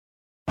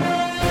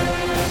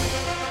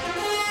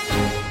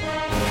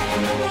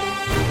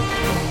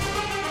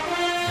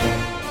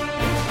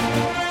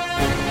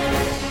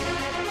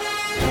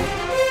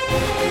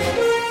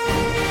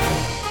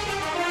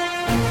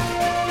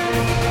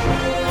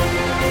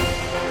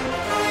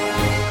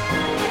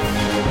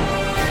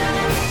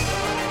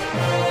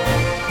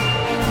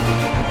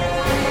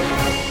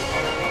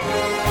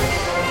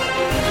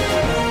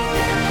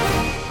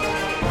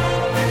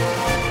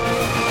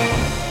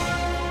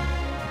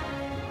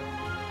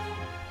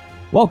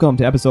Welcome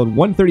to episode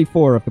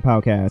 134 of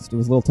Kapowcast. It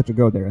was a little touch of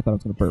go there. I thought I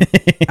was going to burp.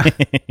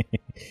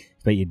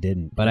 But you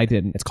didn't. But I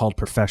didn't. It's called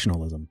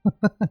professionalism.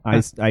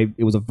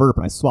 It was a verb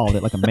and I swallowed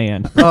it like a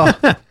man.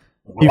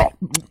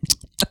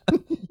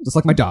 Just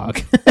like my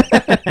dog.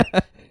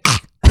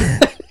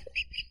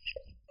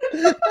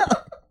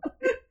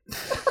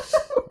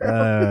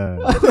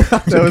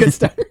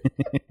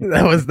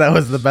 That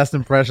was the best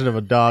impression of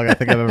a dog I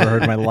think I've ever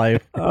heard in my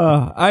life.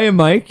 I am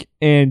Mike,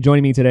 and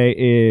joining me today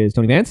is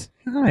Tony Vance.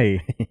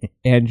 Hi.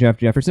 And Jeff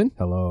Jefferson.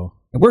 Hello.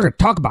 And we're going to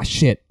talk about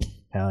shit.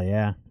 Hell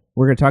yeah.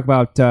 We're going to talk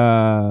about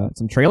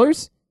some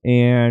trailers,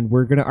 and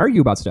we're going to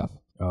argue about stuff.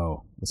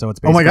 Oh, so it's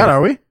Oh my God,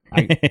 are we?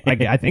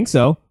 I think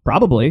so.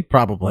 Probably.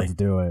 Probably. Let's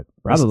do it.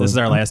 Probably. This is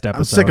our last episode.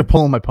 I'm sick of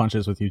pulling my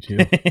punches with you two.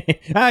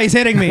 He's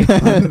hitting me.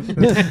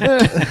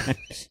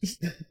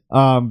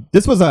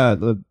 This was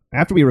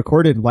after we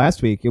recorded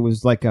last week, it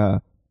was like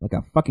a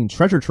fucking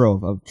treasure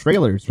trove of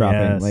trailers dropping.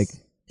 Yes. Like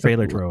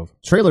Trailer trove.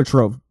 Trailer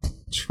trove.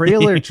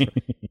 Trailer. Isn't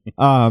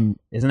that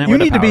You where the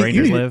need to Power be-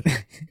 Rangers you need- live?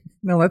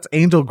 No, that's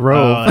Angel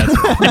Grove.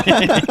 Oh,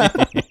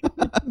 that's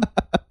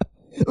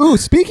Ooh,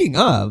 speaking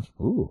of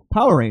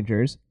Power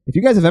Rangers, if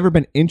you guys have ever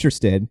been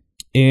interested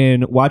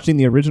in watching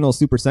the original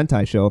Super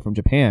Sentai show from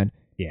Japan,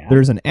 yeah.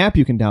 there's an app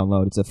you can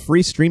download. It's a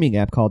free streaming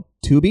app called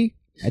Tubi.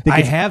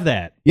 I have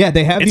that. Yeah,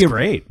 they have It's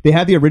great. They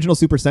have the original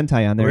Super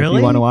Sentai on there if Really?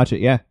 you want to watch it.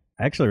 Yeah,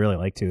 I actually really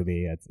like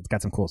Tubi. It's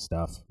got some cool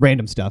stuff.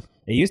 random stuff.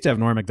 It used to have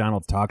Norm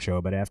Macdonald's talk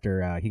show, but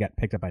after he got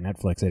picked up by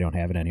Netflix, they don't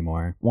have it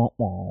anymore. Wah,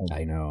 wah.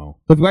 I know.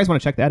 So if you guys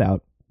want to check that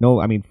out,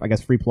 I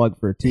guess free plug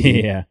for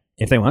Tubi. Yeah.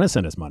 If they want to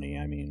send us money,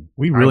 I mean.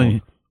 we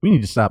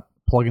need to stop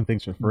plugging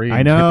things for free. I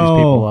and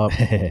know. Get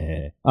these people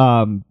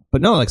up.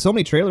 But no, like so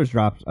many trailers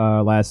dropped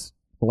the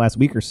last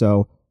week or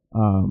so.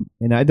 And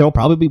there'll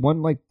probably be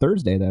one like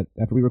Thursday that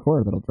after we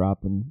record that'll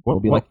drop, and we'll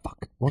be like,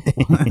 "Fuck."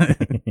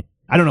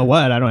 I don't know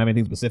what. I don't have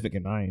anything specific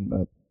in mind,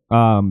 but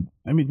I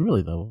mean,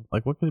 really though,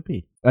 like, what could it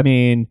be? I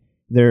mean,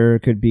 there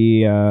could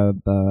be a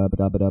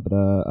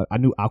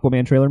new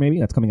Aquaman trailer maybe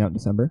that's coming out in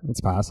December. It's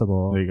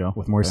possible. There you go.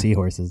 With more Okay.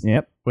 seahorses.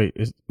 Yep. Wait,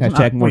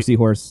 Hashtag more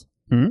seahorse.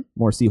 Hmm?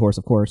 More seahorse,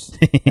 of course.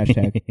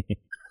 Hashtag.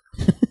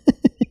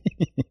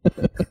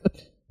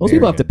 Most Very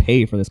people have to good.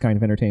 pay for this kind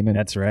of entertainment.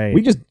 That's right.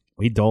 We just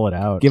We dole it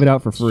out. give it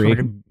out for free.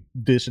 Fucking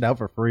dish it out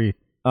for free.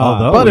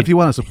 Although- But if you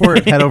want to support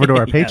it, head over to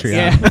our Yes.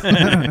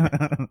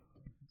 Patreon.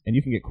 And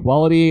you can get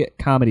quality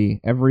comedy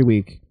every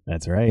week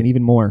That's and right.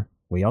 even more.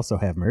 We also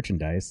have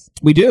merchandise.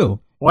 We do.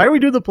 Why are we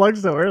doing the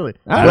plugs so early?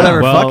 I don't know.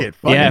 Whatever, Well, fuck it.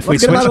 Fuck yeah, it. if we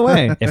Let's get it out of the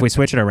way. If we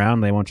switch it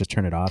around, they won't just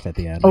turn it off at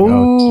the end.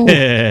 Oh. They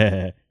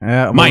go,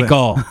 Yeah, well,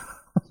 Michael,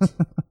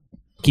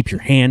 keep your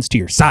hands to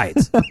your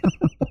sides.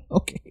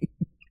 Okay.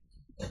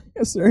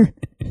 Yes, sir.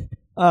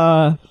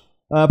 But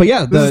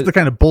yeah, This is the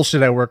kind of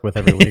bullshit I work with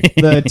every week.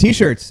 the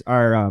t-shirts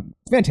are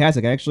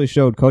fantastic. I actually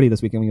showed Cody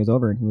this weekend when he was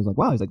over, and he was like,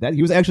 "Wow!" He's like that.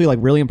 He was actually like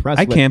really impressed.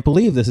 I with- can't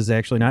believe this is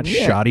actually not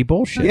Yeah. shoddy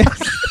bullshit. Yeah.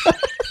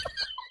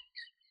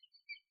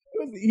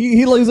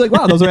 he was like,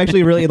 "Wow, those are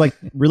actually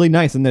really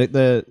nice," and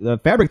the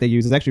fabric they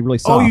use is actually really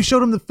soft. Oh, you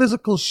showed him the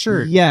physical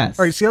shirt. Yes.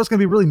 All right, see, I was going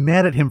to be really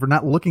mad at him for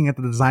not looking at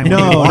the design when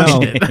No, he watched no.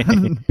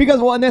 it. Because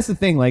and that's the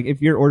thing. Like,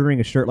 if you're ordering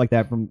a shirt like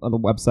that from on the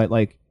website,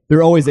 like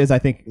there always is, I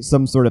think,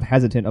 some sort of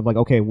hesitant of like,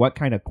 okay, what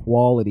kind of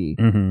quality?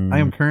 Mhm. I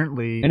am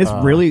currently... And it's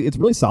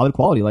really solid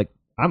quality. Like,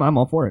 I'm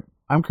all for it.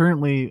 I'm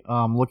currently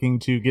looking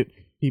to get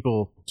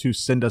people to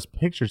send us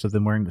pictures of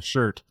them wearing the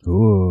shirt.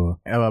 Ooh.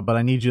 But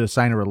I need you to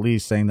sign a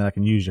release saying that I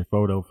can use your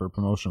photo for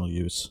promotional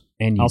use.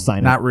 And you, I'll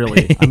sign Not it.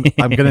 really.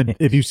 I'm gonna.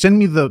 If you send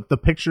me the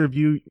picture of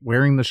you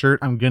wearing the shirt,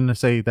 I'm gonna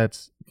say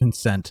that's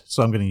consent.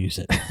 So I'm gonna use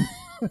it.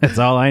 That's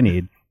all I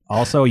need.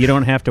 Also, you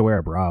don't have to wear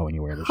a bra when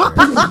you wear the shirt.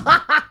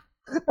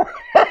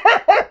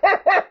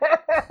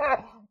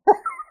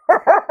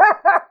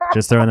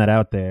 Just throwing that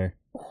out there.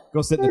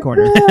 Go sit in the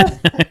corner.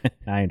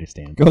 I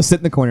understand. Go sit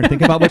in the corner.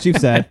 Think about what you've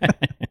said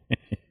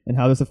and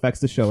how this affects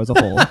the show as a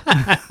whole.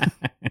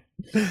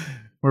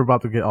 We're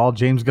about to get all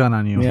James Gunn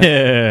on you.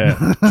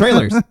 Yeah.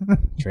 Trailers.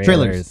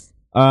 Trailers.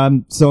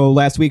 So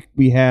last week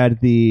we had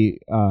the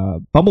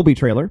Bumblebee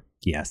trailer,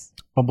 Yes.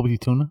 Bumblebee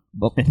tuna.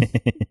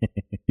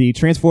 the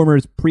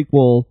Transformers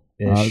prequel,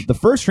 Ish. the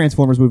first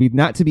Transformers movie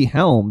not to be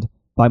helmed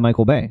by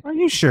Michael Bay. Are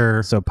you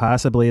sure? So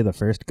possibly the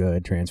first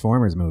good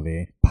Transformers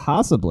movie.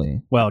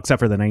 Possibly. Well, except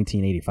for the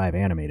 1985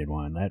 animated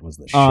one. That was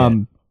the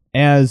shit.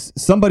 As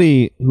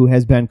somebody who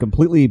has been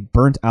completely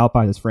burnt out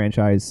by this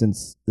franchise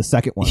since the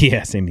second one.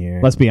 Yeah, same here.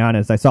 Let's be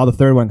honest. I saw the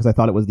third one because I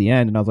thought it was the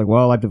end, and I was like,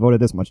 well, I've devoted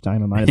this much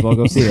time. I might as well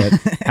go see it.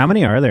 How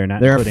many are there?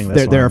 Not There are, including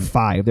this there are one?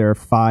 five. There are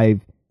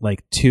five.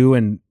 Like 2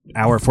 and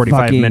hour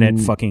 45 minute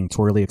fucking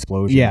twirly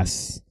explosions.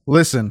 Yes.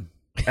 Listen,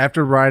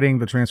 after riding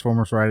the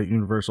Transformers ride at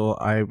Universal,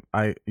 I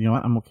you know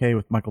what? I'm okay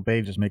with Michael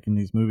Bay just making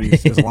these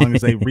movies as long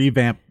as they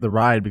revamp the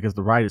ride because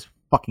the ride is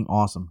fucking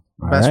awesome.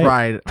 All Best right.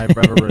 ride I've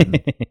ever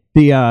ridden.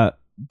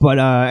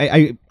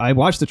 I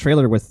watched the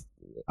trailer with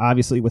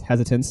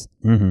hesitance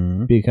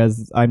Mm-hmm.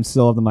 because I'm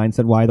still of the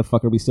mindset, why the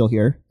fuck are we still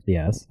here?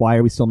 Yes. Why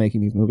are we still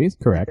making these movies?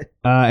 Correct.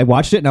 I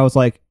watched it and I was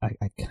like, I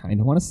kind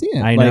of want to see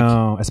it. I Like,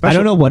 know. I Especially,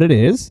 don't know what it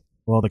is.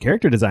 Well, the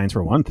character designs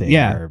for one thing,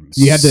 Yeah. are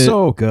You had the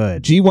so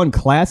good. G1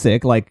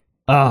 Classic, like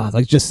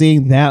just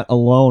seeing that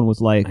alone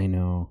was like. I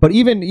know. But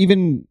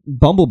even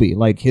Bumblebee,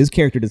 like his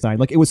character design,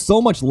 like it was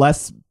so much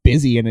less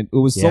busy and it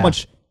was so Yeah.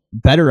 much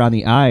better on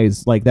the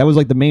eyes. Like that was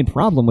like the main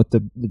problem with the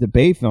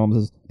Bay films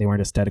is They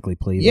weren't aesthetically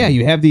pleasing. yeah,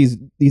 you have these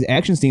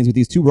action scenes with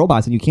these two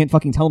robots and you can't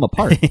fucking tell them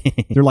apart.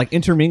 They're like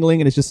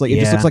intermingling and it's just like it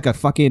just Yeah. looks like a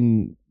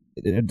fucking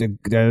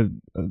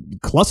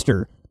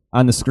cluster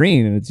on the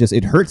screen and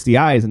it hurts the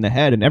eyes and the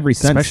head in every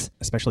sense.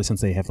 Especially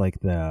since they have like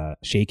the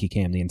shaky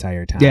cam the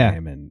entire time. Yeah.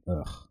 And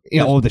ugh.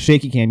 Yeah, the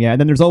shaky cam, yeah. And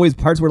then there's always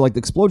parts where like the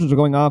explosions are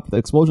going off. The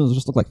explosions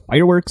just look like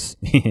fireworks.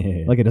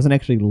 Like it doesn't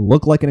actually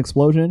look like an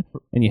explosion.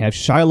 And you have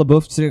Shia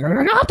LaBeouf sitting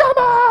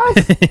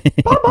Optimus!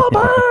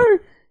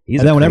 Bumblebee! He's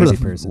And then a whatever crazy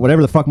the, person.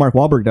 whatever the fuck Mark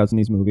Wahlberg does in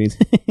these movies.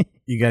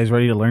 You guys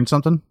ready to learn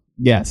something?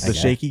 Yes. The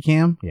shaky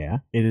cam, Yeah,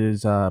 it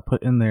is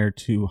put in there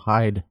to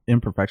hide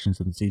imperfections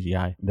in the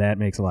CGI. that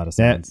makes a lot of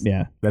That, sense.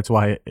 yeah. That's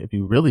why, if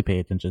you really pay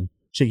attention,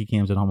 shaky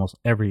cams in almost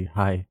every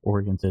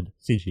high-oriented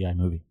CGI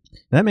movie.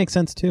 That makes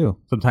sense too.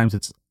 Sometimes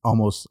it's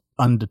almost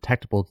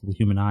undetectable to the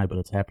human eye, but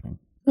it's happening.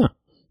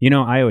 You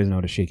know, I always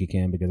notice shaky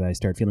cam because I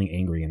start feeling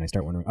angry and I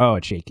start wondering, oh,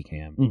 it's shaky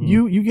cam. Mhm.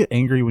 You get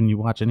angry when you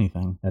watch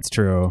anything. That's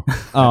true.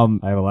 Um,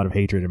 I have a lot of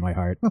hatred in my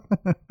heart.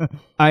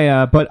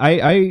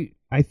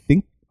 I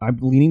think I'm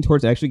leaning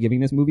towards actually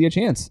giving this movie a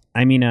chance.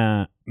 I mean,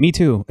 me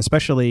too.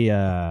 Especially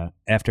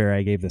after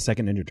I gave the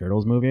second Ninja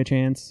Turtles movie a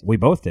chance. We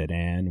both did,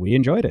 and we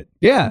enjoyed it.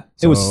 Yeah.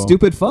 It was So-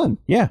 stupid fun.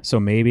 Yeah, so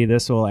maybe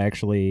this will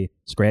actually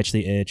scratch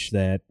the itch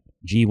that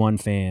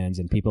G1 fans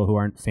and people who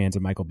aren't fans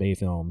of Michael Bay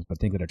films but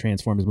think that a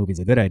Transformers movie is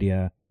a good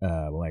idea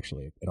it'll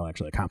actually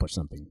accomplish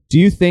something. Do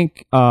you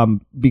think,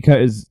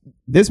 because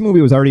this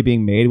movie was already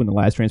being made when the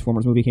last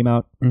Transformers movie came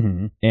out,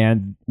 Mm-hmm.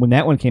 and when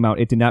that one came out,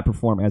 it did not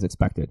perform as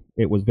expected.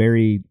 It was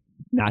very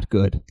not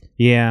good.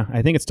 Yeah,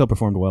 I think it still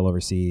performed well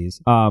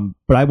overseas.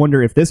 But I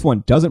wonder if this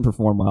one doesn't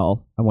perform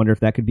well. I wonder if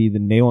that could be the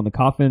nail in the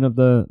coffin of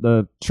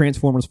the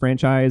Transformers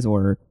franchise,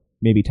 or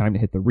maybe time to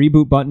hit the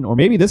reboot button, or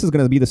maybe this is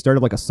going to be the start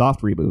of like a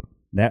soft reboot.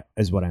 That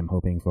is what I'm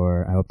hoping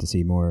for. I hope to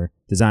see more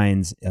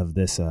designs of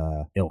this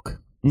ilk.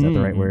 Is that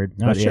the right word?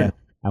 Oh, But sure. yeah,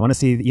 I want to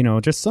see,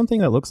 just something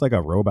that looks like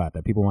a robot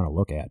that people want to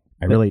look at.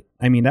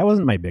 I mean, that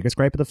wasn't my biggest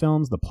gripe of the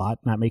films, the plot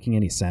not making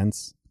any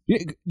sense.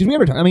 Did we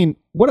ever? I mean,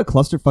 what a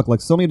clusterfuck! Like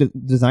so many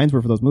designs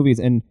were for those movies,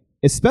 and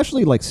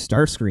especially like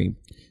Starscream.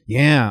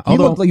 Yeah, He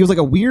looked like he was like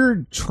a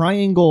weird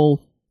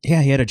triangle.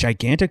 yeah, he had a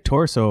gigantic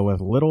torso with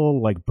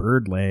little like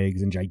bird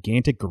legs and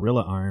gigantic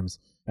gorilla arms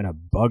and a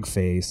bug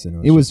face,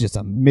 and It was just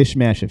a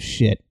mishmash of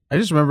shit. I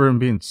just remember him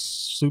being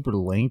super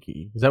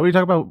lanky. Is that what you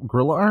talk about?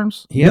 Gorilla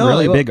arms? he had No,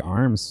 really well, big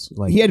arms.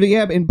 Like He had,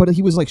 but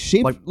he was like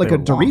shaped Like like a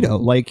they were Dorito,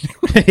 long. like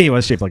he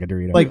was shaped like a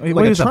Dorito. like He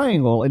like a was a-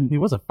 triangle, and He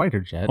was a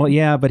fighter jet. well,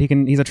 yeah, but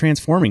he's a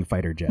transforming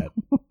fighter jet.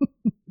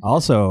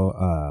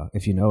 Also,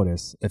 if you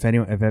notice, if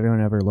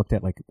everyone ever looked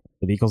at like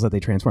the vehicles that they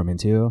transform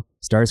into,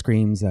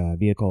 Starscream's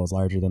vehicle is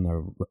larger than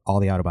all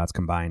the Autobots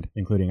combined,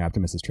 including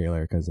Optimus's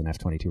trailer, because an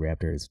F-22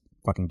 Raptor is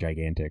fucking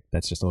gigantic.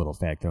 That's just a little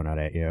fact thrown out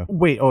at you.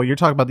 Wait, you're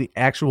talking about the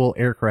actual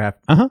aircraft?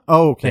 Uh-huh. That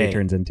Okay. it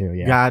turns into,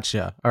 yeah.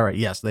 Gotcha. All right.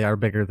 Yes, they are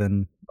bigger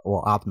than,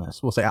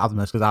 Optimus. We'll say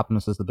Optimus because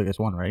Optimus is the biggest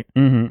one, right?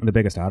 Mm-hmm. The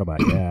biggest Autobot,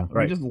 yeah.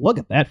 Right. just look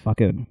at that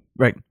fucking.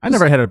 Right. I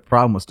never had a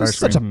problem with It's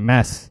such a Starscream.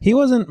 mess. He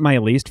wasn't my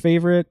least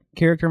favorite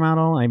character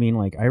model. I mean,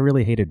 like, I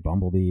really hated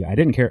Bumblebee. I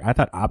didn't care. I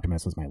thought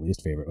Optimus was my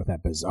least favorite with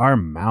that bizarre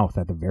mouth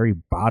at the very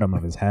bottom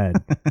of his head.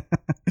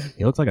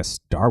 He looks like a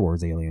Star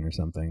Wars alien or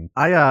something.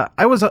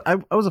 I was a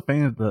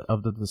fan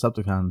of the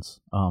Decepticons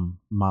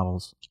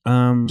models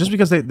Just just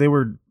because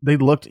they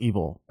looked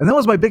evil, and that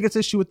was my biggest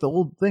issue with the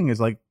old thing is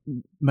like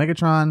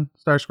Megatron,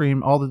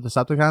 Starscream, all the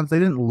Decepticons. They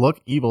didn't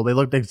look evil; they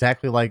looked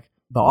exactly like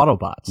the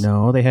Autobots.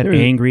 no, they had There's-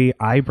 angry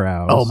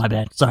eyebrows. Oh my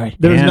bad. Sorry.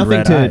 There was And nothing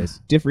red to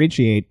eyes.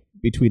 differentiate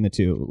between the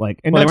two. Like,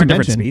 and Well, they not weren't to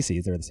different mention,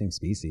 species. They were the same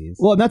species.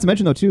 well, not to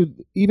mention though too.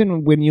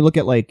 Even when you look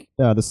at like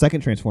the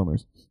second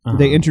Transformers, Uh-huh.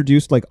 they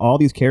introduced like all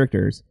these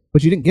characters,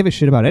 but you didn't give a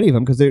shit about any of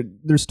them because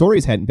their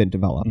stories hadn't been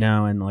developed.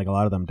 No, and like a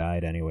lot of them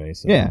died anyway.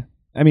 So. Yeah,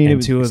 I mean, And it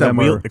was two of Except, them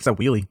were except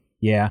Wheelie.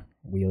 yeah,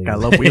 Wheelie. I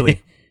love Wheelie.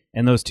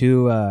 And those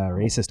two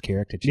racist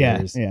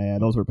caricatures. yeah,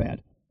 those were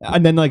bad.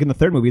 And then like in the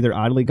third movie, they're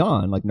oddly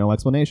gone, like no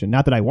explanation.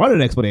 Not that I wanted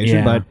an explanation,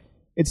 Yeah. but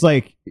it's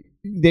like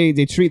they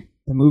treat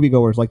the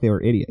moviegoers like they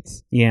were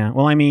idiots. Yeah,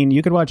 well, I mean,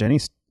 you could watch any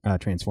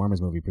Transformers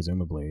movie,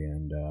 presumably,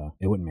 and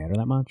it wouldn't matter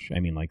that much. I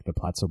mean, like, the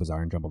plot's so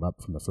bizarre and jumbled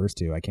up from the first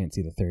two, I can't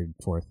see the third,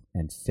 fourth,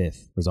 and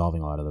fifth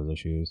resolving a lot of those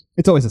issues.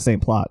 It's always the same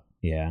plot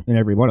Yeah, in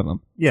every one of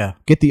them. Yeah.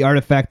 Get the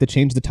artifact that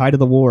changed the tide of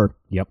the war.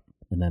 yep.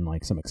 And then,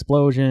 like, some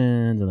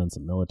explosions, and then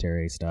some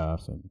military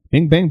stuff, and...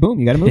 Bing, bang, boom,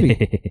 you got a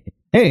movie.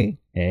 Hey,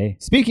 Hey,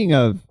 speaking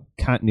of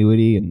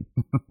continuity and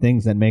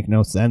things that make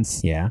no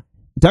sense, yeah.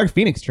 Dark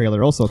Phoenix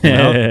trailer also came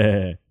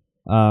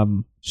out.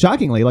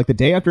 Shockingly, like the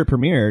day after it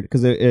premiered,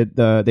 because they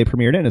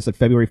premiered it, it said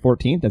February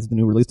 14th. That's the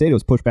new release date. It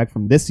was pushed back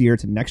from this year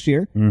to next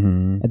year.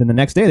 Mm-hmm. And then the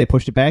next day, they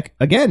pushed it back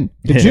again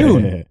to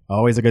June.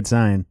 Always a good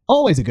sign.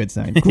 Always a good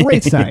sign.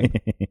 Great sign.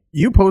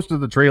 You posted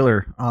the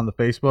trailer on the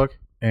Facebook,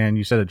 and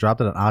you said it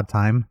dropped at an odd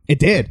time. It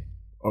did.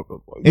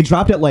 It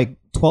dropped at like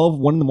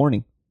 1 in the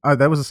morning.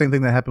 That was the same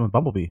thing that happened with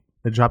Bumblebee.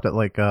 It dropped at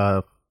like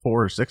 4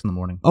 or 6 in the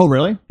morning. Oh,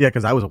 really? Yeah,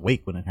 because I was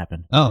awake when it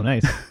happened. Oh,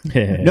 nice.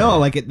 No,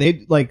 like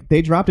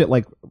they dropped it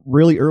like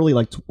really early,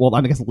 like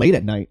I guess late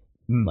at night,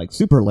 like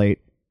super late.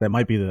 That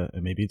might be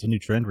maybe it's a new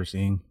trend we're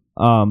seeing.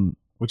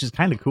 Which is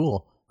kind of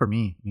cool for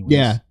me. Anyways.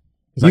 Yeah.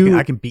 Because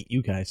I can beat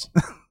you guys.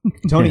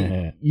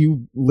 Tony,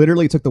 you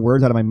literally took the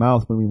words out of my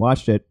mouth when we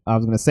watched it. I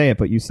was going to say it,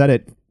 but you said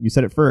it. You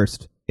said it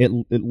first. It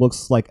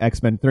looks like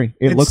X-Men 3.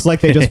 It looks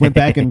like they just went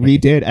back and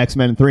redid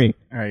X-Men 3.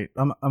 All right,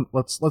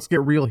 let's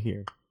get real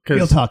here.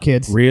 Real talk,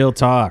 kids. Real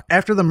talk.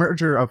 After the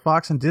merger of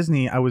Fox and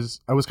Disney, I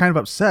was kind of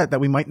upset that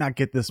we might not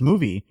get this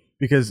movie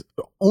because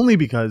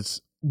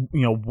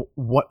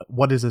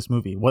what is this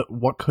movie?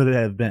 What could it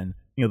have been?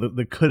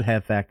 The could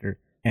have factor.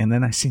 And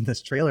then I seen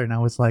this trailer and I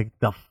was like,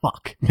 the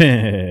fuck?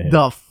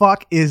 The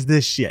fuck is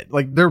this shit?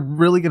 Like, they're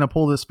really going to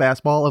pull this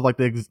fastball of like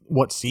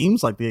what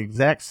seems like the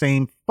exact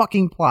same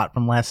fucking plot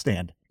from Last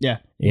Stand. Yeah.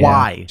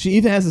 Why? She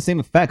even has the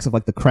same effects of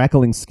like the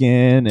crackling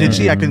skin. Did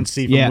she? I couldn't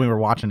see from when we were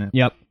watching it.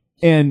 Yep.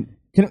 And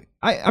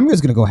I'm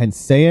just going to go ahead and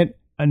say it.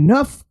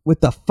 Enough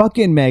with the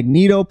fucking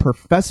Magneto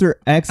Professor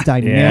X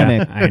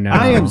dynamic. Yeah, I know.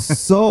 I am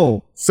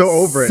so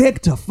over it.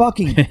 sick to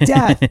fucking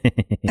death.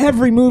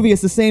 Every movie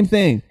is the same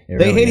thing.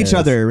 They hate each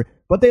other,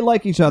 but they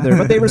like each other,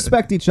 but they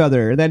respect each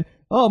other. And then,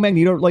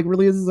 Magneto like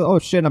realizes, oh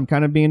shit, I'm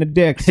kind of being a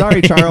dick.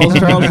 Sorry, Charles.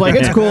 Charles like,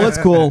 it's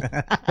cool.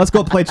 Let's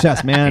go play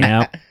chess, man.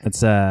 Yep.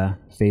 It's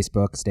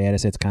Facebook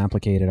status. It's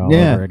complicated all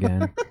over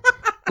again.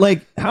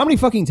 Like, how many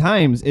fucking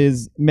times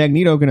is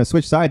Magneto going to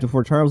switch sides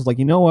before Charles is like,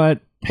 you know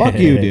what? Fuck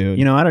you,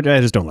 dude. I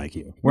just don't like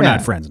you. We're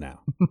not friends now.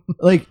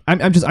 Like,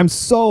 I'm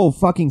so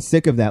fucking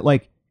sick of that.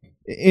 Like,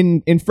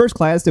 in First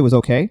Class, it was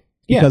okay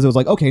because it was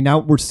like, okay, now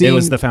we're seeing. It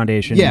was the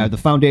foundation. Yeah, the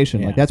foundation.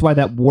 Yeah. Like, that's why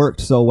that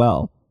worked so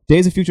well.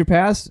 Days of Future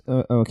Past,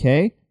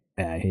 okay.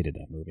 I hated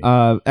that movie.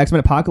 X-Men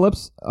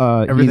Apocalypse.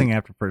 Everything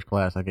after First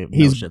Class, I gave no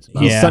shits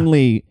about. He's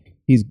suddenly.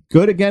 He's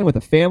good again with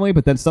a family,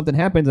 but then something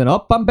happens and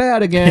I'm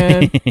bad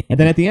again. And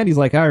then at the end, he's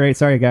like, all right,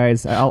 sorry,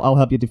 guys. I'll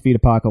help you defeat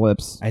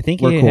Apocalypse. I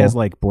think he has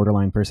like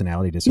borderline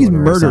personality disorder. He's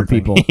murdered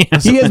people.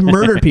 He has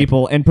murdered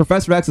people. And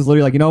Professor X is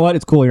literally like, you know what?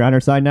 It's cool. You're on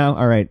our side now.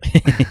 All right.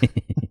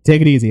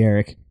 Take it easy,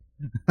 Eric.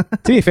 To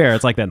be fair,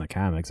 it's like that in the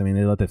comics. I mean,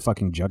 they let the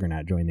fucking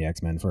Juggernaut join the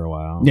X-Men for a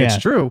while. Yeah. It's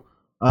true.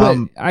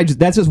 But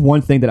that's just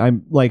one thing that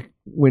I'm like,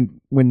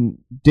 when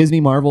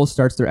Disney Marvel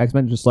starts their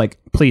X-Men, just like,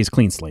 please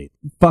clean slate.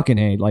 Fucking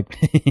A, like,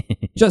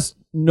 just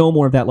no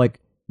more of that. Like,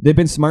 they've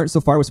been smart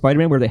so far with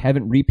Spider-Man where they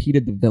haven't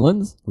repeated the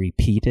villains.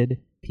 Peter.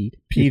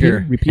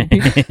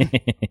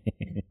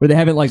 Where they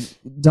haven't like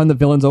done the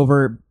villains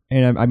over,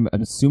 and I'm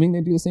assuming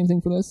they do the same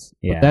thing for this.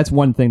 Yeah. But that's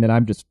one thing that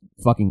I'm just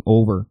fucking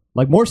over.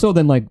 Like, more so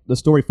than like the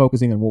story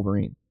focusing on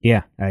Wolverine.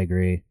 Yeah, I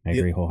agree. I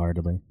agree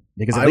wholeheartedly.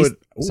 Because at least,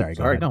 sorry,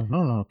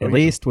 no. At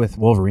least with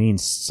Wolverine,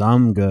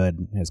 some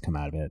good has come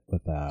out of it.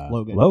 With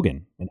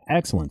Logan, an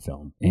excellent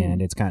film,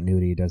 and its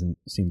continuity doesn't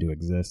seem to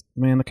exist.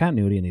 Man, the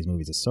continuity in these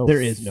movies is so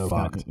there is no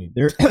fucked.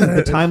 continuity.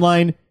 The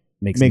timeline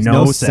makes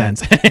no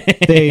sense.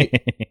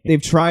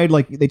 They've tried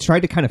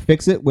to kind of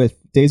fix it with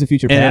Days of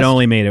Future Past, and it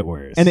only made it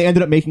worse. And they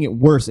ended up making it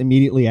worse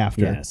immediately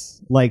after.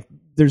 Yes, like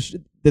there's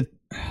the.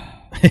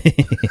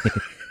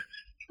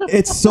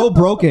 It's so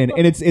broken,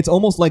 and it's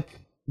almost like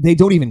they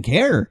don't even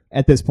care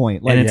at this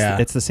point. Like,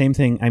 and it's the same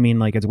thing. I mean,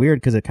 like, it's weird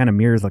because it kind of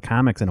mirrors the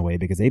comics in a way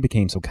because they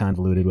became so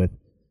convoluted with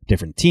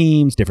different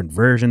teams, different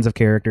versions of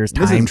characters,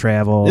 time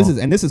travel.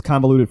 This is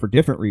convoluted for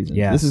different reasons.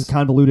 Yes. This is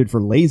convoluted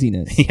for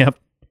laziness. Yep.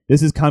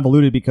 This is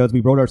convoluted because we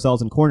wrote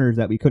ourselves in corners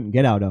that we couldn't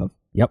get out of.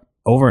 Yep.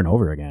 Over and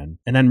over again.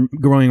 And then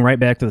going right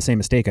back to the same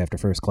mistake after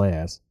First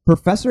Class.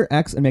 Professor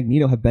X and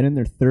Magneto have been in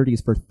their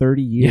 30s for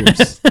 30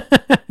 years.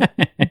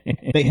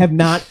 They have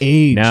not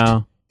aged.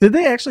 No. Did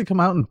they actually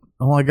come out and...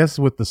 Well, I guess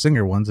with the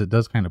Singer ones, it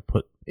does kind of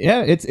put...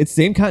 Yeah, it's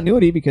same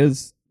continuity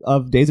because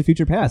of Days of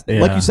Future Past.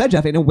 Yeah. Like you said,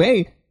 Jeff, in a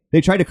way, they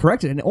tried to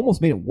correct it and it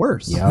almost made it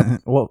worse. Yeah.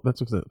 Well,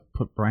 that's because it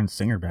put Bryan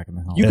Singer back in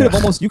the helmet. You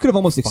could have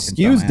almost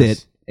excused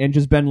it and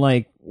just been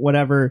like,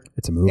 whatever.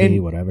 It's a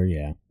movie, whatever,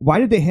 yeah. Why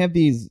did they have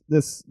this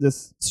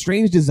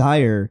strange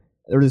desire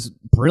or this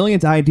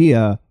brilliant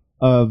idea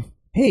of,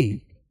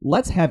 hey,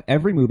 let's have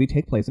every movie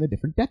take place in a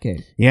different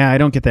decade? Yeah, I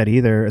don't get that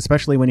either,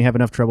 especially when you have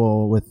enough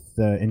trouble with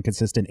the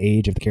inconsistent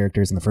age of the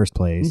characters in the first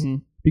place. Mm-hmm.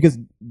 Because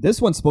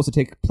this one's supposed to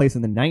take place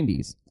in the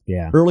 90s.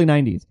 Yeah. Early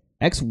 90s.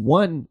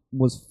 X1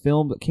 was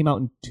filmed, came out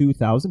in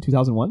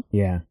 2001.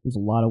 Yeah. There's a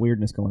lot of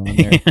weirdness going on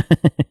there.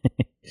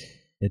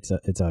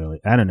 It's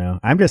utterly, I don't know.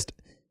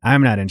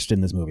 I'm not interested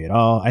in this movie at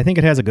all. I think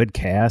it has a good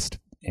cast,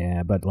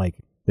 but like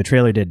the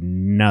trailer did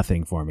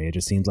nothing for me. It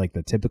just seems like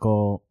the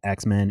typical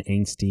X-Men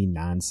angsty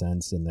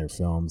nonsense in their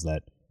films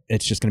that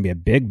it's just going to be a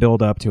big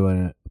build up to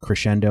a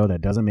crescendo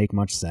that doesn't make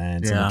much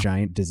sense and a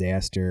giant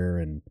disaster.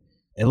 And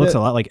it looks a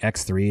lot like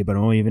X3, but it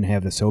won't even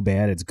have the so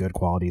bad it's good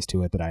qualities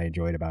to it that I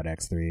enjoyed about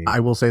X3. I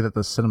will say that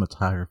the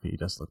cinematography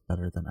does look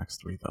better than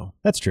X3, though.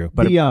 That's true.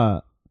 But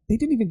they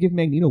didn't even give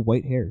Magneto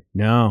white hair.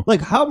 No. Like,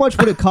 how much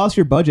would it cost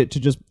your budget to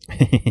just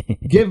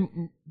give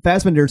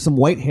Fassbender some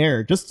white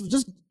hair.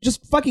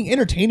 Just fucking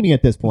entertain me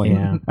at this point.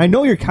 Yeah. I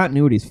know your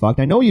continuity's fucked.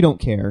 I know you don't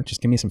care.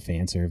 Just give me some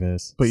fan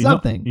service. But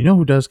Something. You know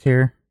who does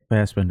care?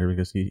 Fassbender,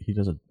 because he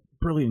does a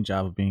brilliant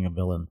job of being a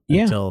villain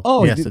Yeah. until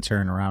Oh, he has he- to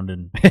turn around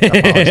and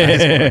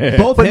apologize.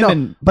 both But him no,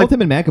 and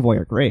McAvoy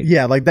are great.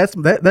 Yeah, like that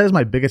is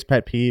my biggest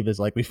pet peeve is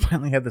like we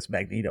finally have this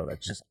Magneto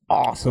that's just So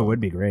awesome. it would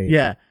be great.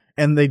 Yeah,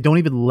 and they don't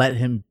even let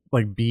him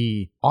like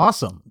be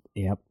awesome.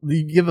 Yep.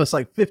 You give us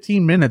like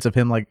 15 minutes of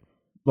him like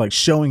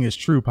showing his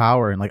true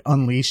power and like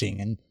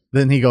unleashing, and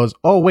then he goes,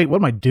 "Oh wait, what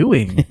am I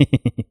doing?"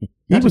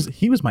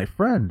 he was my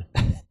friend.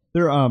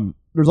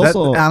 There's That-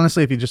 also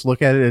honestly, if you just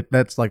look at it,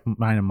 that's like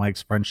mine and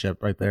Mike's friendship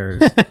right there.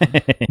 Is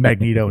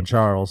Magneto and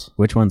Charles.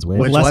 Which one's which?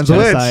 Which less one's which?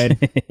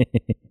 genocide.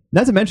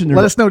 Not to mention Let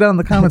there's us know down in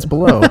the comments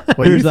below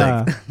what you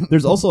think.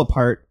 there's also a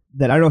part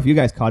that I don't know if you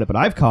guys caught it, but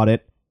I've caught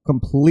it.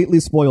 Completely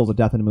spoils a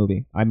death in the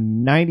movie.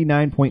 I'm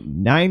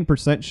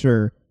 99.9%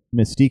 sure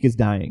Mystique is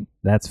dying.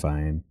 That's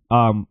fine.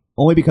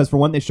 Only because for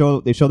one they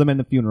show them in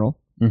the funeral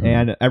Mhm.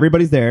 and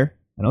everybody's there.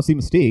 I don't see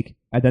Mystique,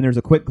 and then there's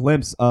a quick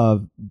glimpse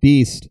of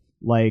Beast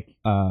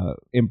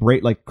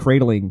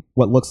cradling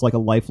what looks like a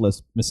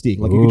lifeless Mystique.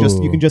 Like you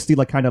can just see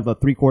like kind of the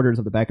 3/4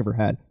 of the back of her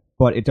head,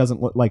 but it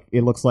doesn't look like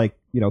it looks like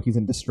he's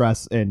in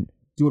distress and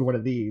doing one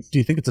of these. Do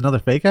you think it's another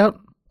fake out?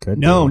 Could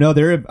No,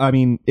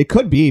 be. it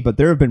could be, but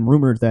there have been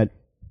rumors that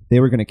they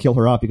were going to kill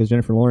her off because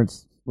Jennifer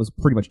Lawrence was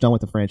pretty much done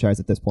with the franchise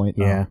at this point.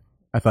 Yeah.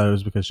 I thought it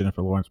was because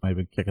Jennifer Lawrence might have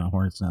been kicking a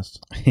hornet's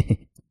nest.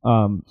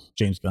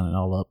 James Gunn it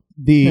all up.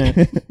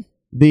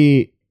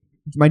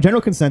 My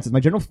general consensus, my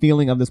general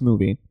feeling of this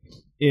movie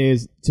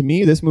is, to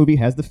me, this movie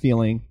has the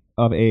feeling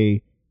of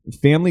a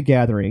family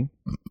gathering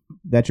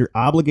that you're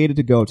obligated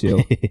to go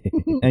to,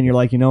 and you're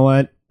like, you know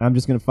what? I'm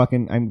gonna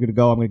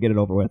go. Get it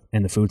over with.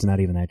 And the food's not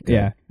even that good.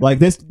 Yeah, like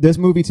this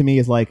movie to me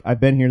is like, I've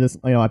been here.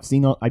 I've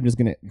seen. I'm just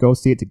gonna go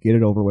see it to get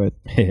it over with,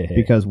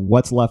 because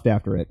what's left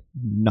after it?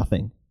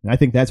 Nothing. And I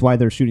think that's why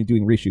they're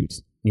doing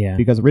reshoots. Yeah.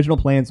 Because original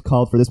plans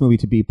called for this movie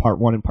to be part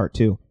 1 and part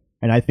 2,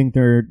 and I think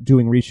they're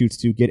doing reshoots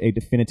to get a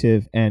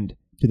definitive end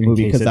to the In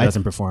movie case because it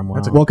doesn't perform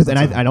well.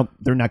 I don't.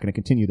 They're not going to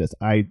continue this.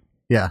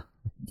 Yeah,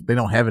 they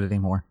don't have it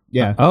anymore.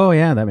 Yeah. Oh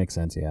yeah, that makes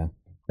sense. Yeah,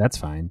 that's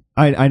fine.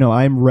 I know.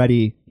 I'm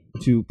ready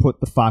to put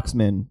the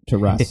Foxmen to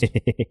rest.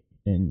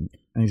 And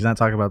And he's not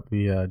talking about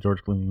the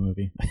George Clooney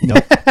movie.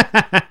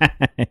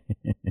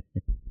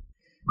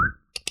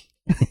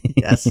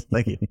 Yes,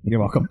 thank you. you're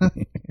welcome.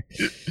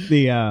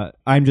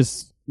 I'm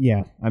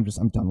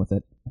done with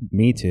it.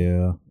 Me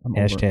too. I'm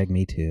over it. Hashtag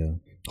me too.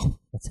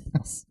 That's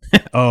else.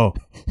 Oh,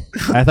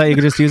 I thought you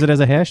could just use it as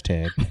a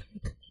hashtag.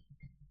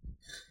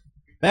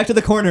 Back to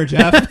the corner,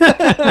 Jeff.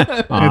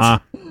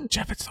 Aw.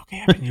 Jeff, it's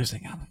okay. I've been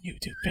using on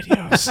YouTube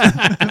videos.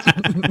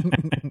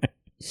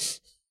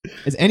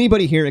 Is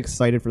anybody here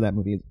excited for that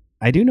movie?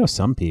 I do know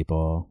some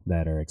people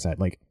that are excited.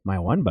 Like my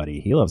one buddy,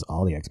 he loves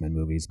all the X-Men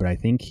movies, but I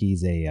think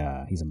he's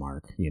a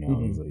mark.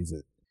 Mhm. He's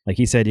a like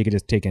he said, you could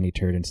just take any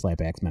turd and slap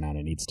X-Men on it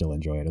and he'd still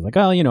enjoy it. I was like,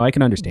 oh, I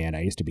can understand.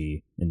 I used to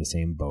be in the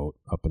same boat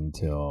up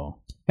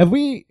until Have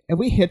we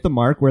hit the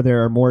mark where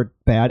there are more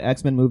bad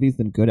X-Men movies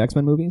than good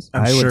X-Men movies?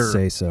 I'm I sure. would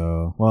say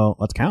so. Well,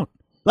 let's count.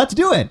 Let's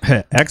do it.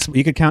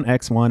 You could count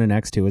X1 and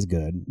X2 as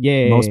good.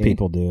 Yay. Most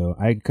people do.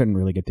 I couldn't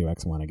really get through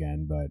X1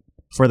 again, but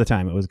for the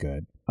time it was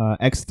good.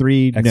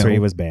 X3, X3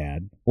 no. was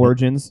bad.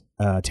 Origins,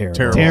 Terrible.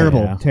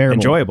 Terrible. Terrible.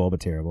 Enjoyable, but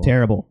terrible.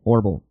 terrible,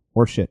 horrible,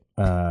 horseshit.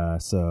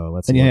 So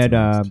let's Then see. you what's had,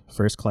 next.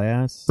 First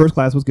Class. First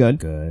Class was good.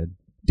 Good.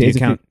 Days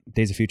Days of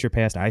Days of Future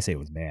Past. I say it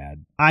was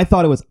bad. I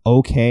thought it was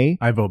okay.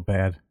 I vote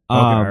bad. Okay,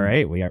 Um, all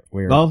right.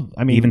 We're Well,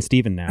 I mean, even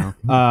Steven now.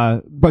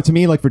 but to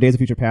me, like for Days of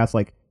Future Past,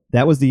 like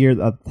that was the year.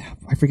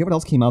 I forget what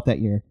else came out that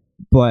year,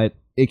 but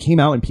it came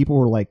out and people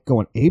were like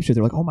going apeshit.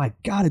 They're like, "Oh my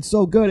god, it's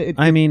so good!"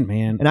 I mean,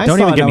 man, And I don't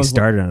saw even it, get I me was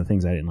started on the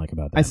things I didn't like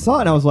about that. I saw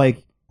it and I was like,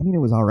 I mean, it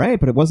was all right,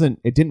 but it wasn't.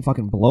 It didn't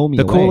fucking blow me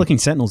the away. cool looking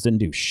Sentinels didn't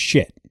do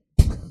shit.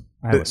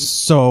 I was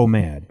so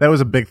mad. That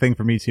was a big thing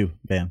for me too,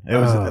 man. It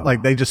was Oh.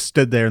 like they just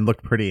stood there and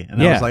looked pretty,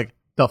 and I Yeah. was like,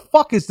 "The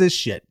fuck is this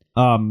shit?"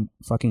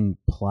 Fucking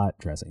plot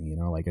dressing,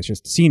 like it's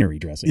just scenery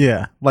dressing.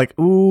 Yeah, like,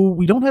 ooh,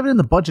 we don't have it in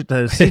the budget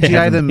to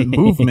CGI them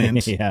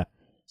movements, Yeah,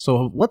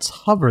 so let's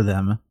hover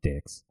them,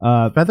 dicks.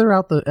 feather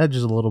out the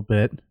edges a little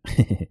bit.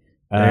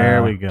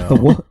 There we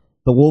go.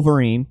 the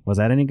Wolverine. Was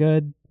that any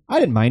good? I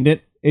didn't mind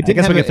it. It I didn't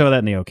guess have we a- could throw that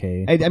in the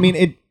okay. I mean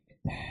it.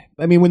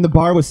 I mean, when the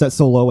bar was set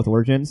so low with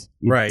Origins,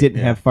 it Right, didn't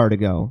yeah. have far to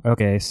go.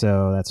 Okay,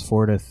 so that's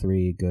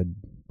 4-3. Good.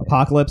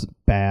 Apocalypse,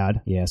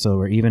 bad. Yeah, so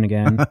we're even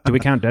again. Do we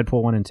count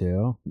Deadpool 1 and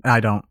 2? I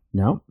don't.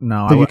 No.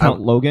 No, Did I you would-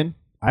 count Logan?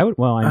 I would.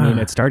 Well, I mean,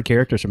 it starred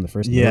characters from the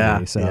first Yeah,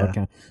 movie, so yeah. I'd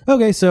count.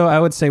 Okay, so I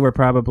would say we're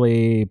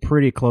probably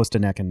pretty close to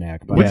neck and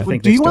neck. But Which, I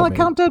think do they you still want to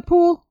made count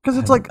Deadpool? Because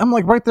it's like I'm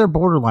like right there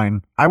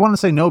borderline. I want to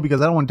say no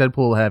because I don't want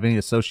Deadpool to have any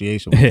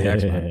association with the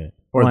X-Men it.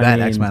 or Well, I that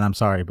mean, X-Men. I'm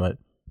sorry, but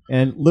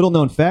And little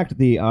known fact,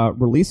 the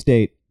release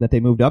date that they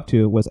moved up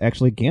to was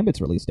actually Gambit's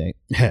release date.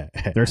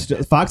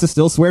 Fox is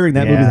still swearing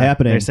that movie's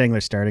happening. They're saying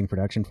they're starting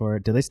production for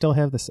it. Do they still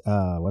have this?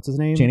 What's his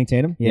name? Channing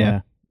Tatum?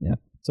 Yeah. Yeah.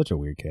 Such a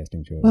weird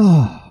casting choice.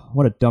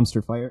 What a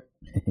dumpster fire.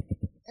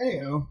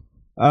 Anywho,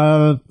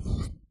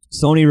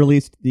 Sony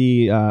released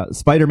the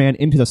Spider-Man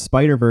Into the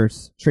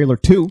Spider-Verse trailer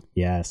 2.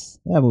 Yes.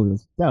 That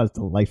was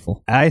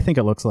delightful. I think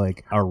it looks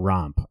like a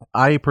romp.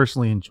 I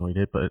personally enjoyed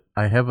it, but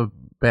I have a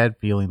bad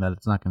feeling that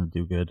it's not going to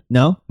do good.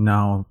 No?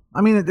 No.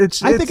 I mean, I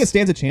think it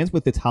stands a chance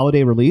with its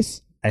holiday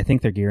release. I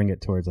think they're gearing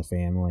it towards a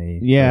family.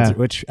 Yeah.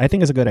 Which I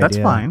think is a good that's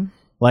idea. fine.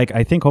 Like,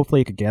 I think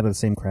hopefully it could gather the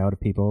same crowd of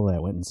people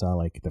that went and saw,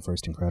 like, the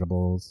first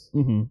Incredibles.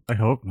 Mm-hmm. I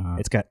hope not.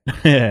 It's got...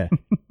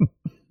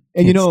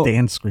 And you Can't know,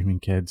 stand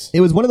screaming kids.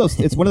 it was one of those.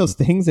 It's one of those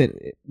things that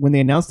when they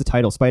announced the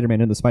title, Spider-Man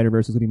Into the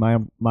Spider-Verse is going to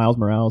be Miles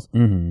Morales.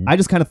 Mhm. I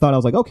just kind of thought, I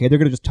was like, okay, they're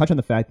going to just touch on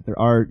the fact that there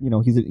are,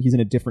 he's in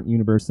a different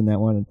universe than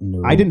that one.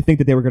 No. I didn't think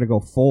that they were going to go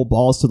full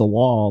balls to the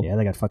wall. Yeah,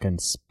 they got fucking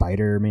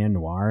Spider-Man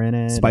Noir in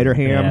it.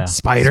 Spider-Ham. Yeah.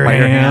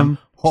 Spider-Ham.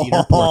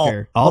 Peter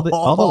Porker.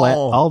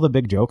 All the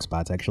big joke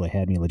spots actually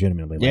had me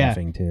legitimately Yeah.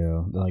 laughing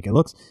too. Like it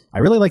looks, I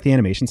really like the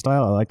animation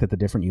style. I like that the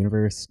different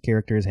universe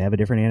characters have a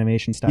different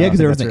animation style. Yeah, 'cause I think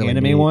there was that's an really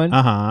anime neat. one.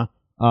 Uh-huh.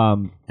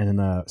 And And then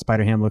the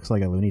Spider-Ham looks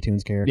like a Looney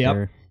Tunes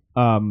character.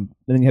 then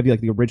you have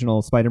like the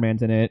original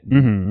Spider-Man's in it.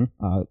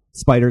 Mm-hmm.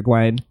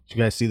 Spider-Gwen. Did you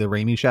guys see the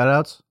Raimi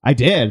shout-outs? I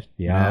did.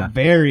 Yeah.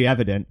 Very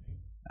evident.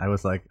 I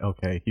was like,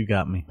 okay, you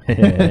got me.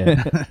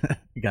 Yeah.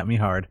 You got me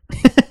hard.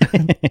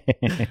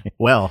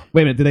 Well,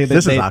 Wait a minute.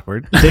 this is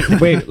awkward.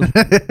 Wait,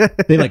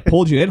 they like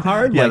pulled you in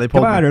hard? Yeah, Like, they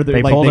pulled come on, me. or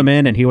They like, pulled him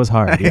in and he was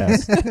hard,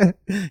 yes.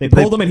 They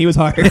pulled him and he was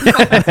hard.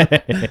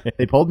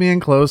 They pulled me in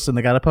close and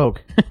they got a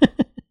poke.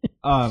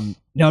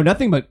 No,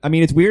 nothing but, I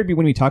mean, it's weird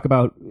when we talk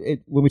about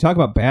it, when we talk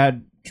about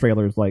bad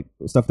trailers, like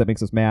stuff that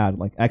makes us mad,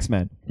 like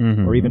X-Men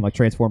Mhm. or even like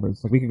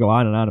Transformers. Like we could go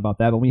on and on about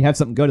that, but when you have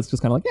something good, it's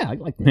just kind of like, yeah, I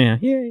like that. Yeah.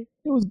 Yay.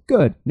 It was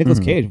good.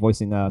 Nicolas Mhm. Cage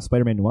voicing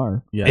Spider-Man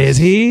Noir. Yes. Is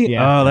he?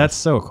 Yeah. Oh, that's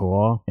so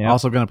cool. Yeah.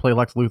 Also going to play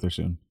Lex Luthor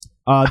soon.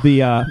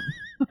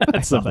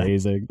 That's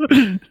amazing.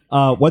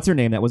 What's her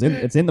name?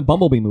 It's in the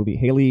Bumblebee movie.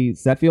 Haley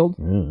Setfield.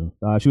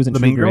 She was in The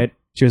True main girl? Grit.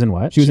 She was in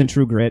what? She was in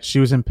True Grit. She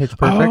was in Pitch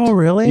Perfect. Oh,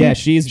 really? Yeah,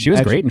 she was actually,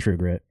 great great in True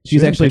Grit. She's She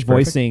was in actually Pitch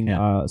Perfect? voicing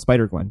Yeah.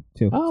 Spider-Gwen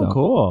too. Oh, so.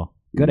 cool.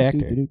 Good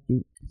actor.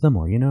 The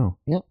more you know.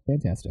 Yeah,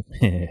 fantastic.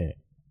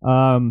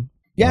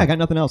 Yeah, I got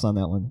nothing else on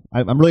that one.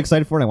 I'm really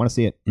excited for it. I want to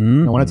see it. I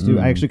want it to do.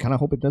 I actually kind of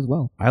hope it does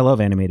well. I love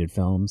animated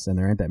films, and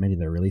there aren't that many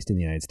that are released in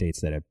the United States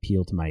that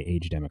appeal to my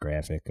age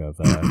demographic of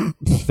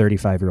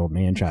 35-year-old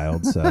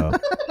man-child. So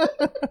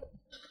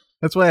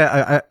That's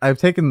why I've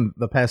taken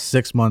the past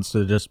 6 months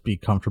to just be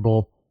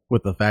comfortable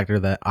with the factor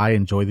that I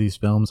enjoy these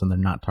films and they're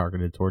not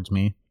targeted towards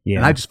me. yeah,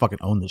 And I just fucking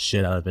own the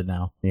shit out of it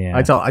now. yeah.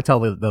 I tell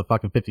the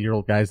fucking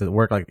 50-year-old guys that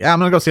work like, yeah, I'm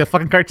gonna go see a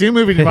fucking cartoon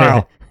movie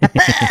tomorrow.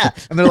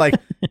 And they're like,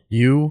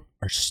 you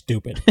are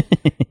stupid.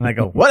 And I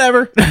go,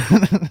 whatever.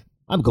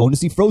 I'm going to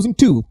see Frozen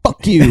 2.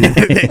 Fuck you.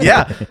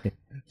 Yeah.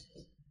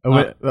 It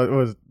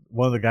was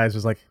one of the guys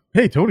was like,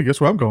 hey Tony,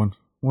 guess where I'm going?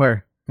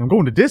 Where? I'm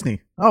going to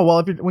Disney. Oh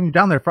well, when you're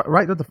down there,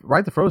 ride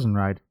the Frozen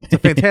ride. It's a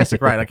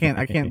fantastic ride. I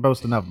can't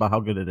boast enough about how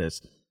good it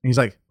is. And he's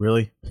like,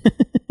 really?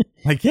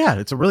 Like, yeah,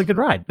 it's a really good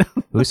ride.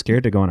 Who's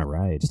scared to go on a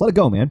ride? Just let it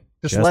go, man.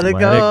 Just let it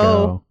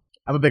go.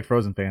 I'm a big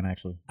Frozen fan,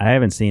 actually. I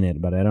haven't seen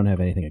it, but I don't have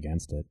anything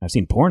against it. I've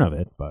seen porn of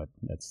it, but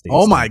that's the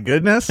Oh my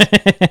goodness!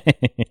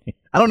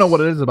 I don't know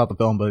what it is about the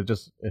film, but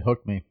it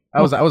hooked me.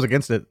 I was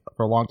against it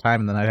for a long time,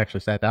 and then I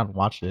actually sat down and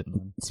watched it.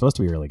 And It's supposed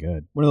to be really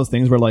good. One of those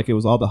things where like it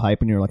was all the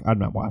hype and you're like, I'm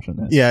not watching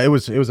this. yeah, it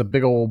was a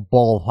big old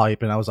ball of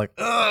hype, and I was like,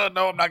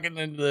 no, I'm not getting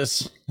into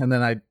this. And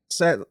then I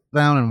sat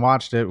down and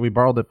watched it. We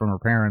borrowed it from our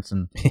parents,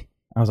 and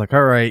I was like,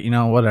 all right,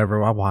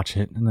 whatever, I'll watch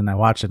it. And then I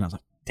watched it, and I was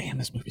like, damn,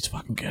 this movie's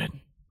fucking good.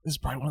 This is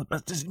probably one of the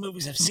best Disney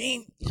movies I've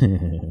seen.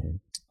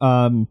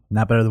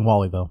 Not better than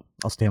Wall-E, though.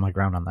 I'll stand my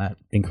ground on that.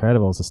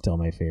 Incredibles is still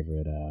my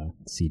favorite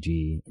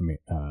CG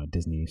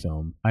Disney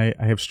film. I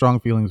have strong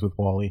feelings with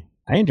Wall-E.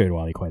 I enjoyed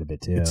Wall-E quite a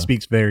bit too. It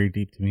speaks very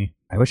deep to me.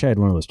 I wish I had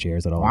one of those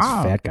chairs that all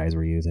Wow. those fat guys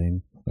were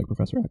using. Like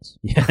Professor X.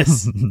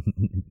 Yes.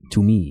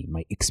 To me,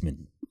 my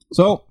X-Men.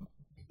 So,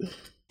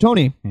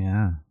 Tony,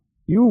 Yeah.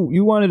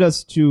 you wanted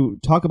us to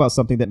talk about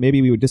something that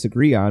maybe we would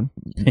disagree on.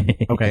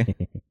 Okay.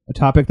 A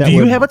topic that Do you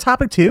would- have a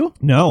topic too?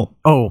 No.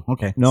 Oh,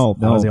 okay. No.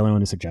 I was the only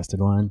one who suggested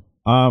one.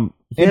 And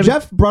Yeah,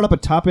 Jeff brought up a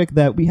topic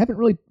that we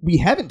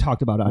haven't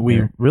talked about on We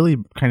here. really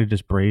kind of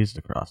just brazed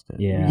across it.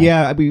 Yeah.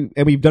 Yeah,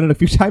 we've done it a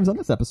few times on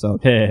this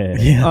episode.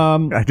 Yeah.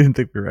 Um, I didn't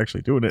think we were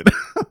actually doing it.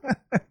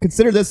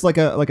 consider this like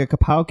a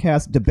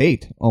Kapowcast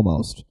debate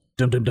almost.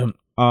 Dum dum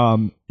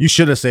dum. You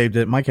should have saved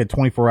it. Mike had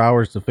 24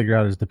 hours to figure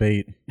out his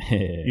debate.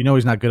 You know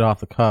he's not good off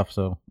the cuff,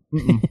 so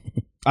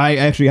I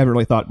actually haven't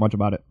really thought much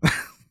about it.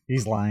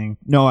 he's lying.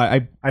 No,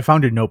 I I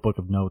found your notebook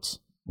of notes.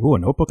 Ooh, a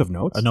notebook of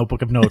notes? A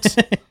notebook of notes.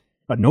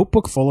 A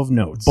notebook full of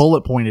notes.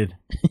 Bullet pointed.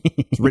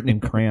 it's written in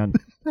crayon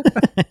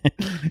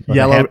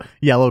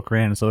yellow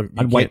crayon. So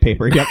on white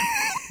paper. Yep.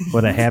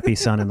 With a happy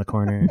sun in the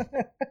corner.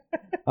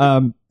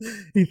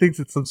 He thinks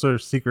it's some sort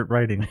of secret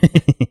writing.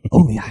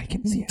 Only I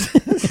can see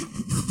it.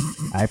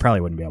 I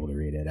probably wouldn't be able to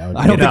read it.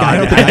 I don't think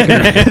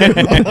I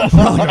could.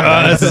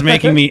 Oh, this is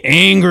making me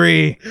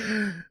angry.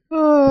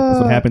 That's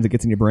what happens. It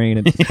gets in your brain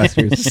and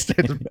festers.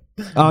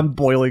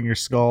 Boiling your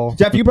skull.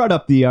 Jeff, you brought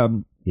up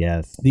the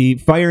Yes. The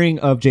firing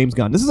of James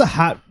Gunn. This is a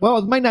hot. Well,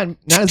 it might not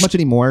as much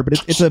anymore, but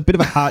it's a bit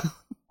of a hot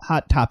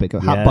topic, a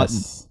hot button.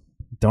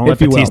 Don't let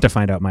if you will. Batista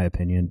find out my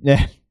opinion.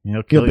 Yeah,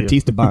 He'll kill you.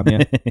 Batista bomb.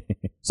 Yeah.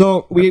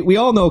 So we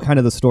all know kind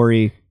of the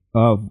story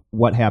of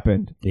what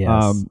happened.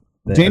 Yes.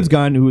 James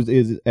Gunn, who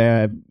is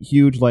a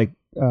huge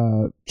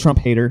Trump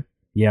hater.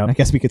 Yeah. I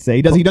guess we could say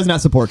he does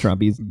not support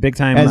Trump. He's Big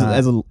time.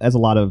 as a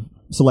lot of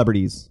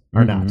celebrities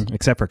are not.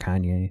 Except for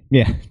Kanye.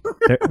 Yeah.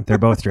 They're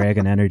both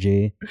dragon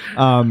energy.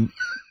 And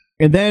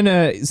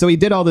then so he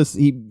did all this.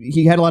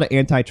 He had a lot of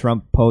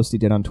anti-Trump posts he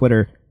did on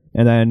Twitter,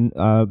 and then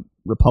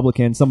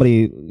Republican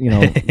somebody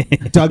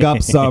dug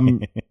up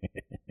some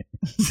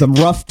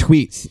rough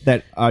tweets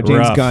that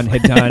James Gunn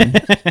had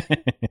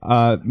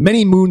done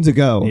many moons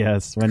ago.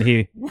 Yes, when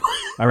that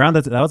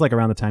was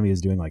around the time he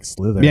was doing like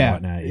Slither and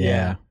whatnot.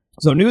 Yeah.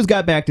 So news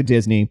got back to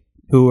Disney,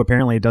 who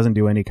apparently doesn't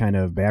do any kind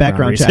of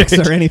background checks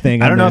or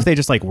anything. I don't know if they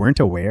just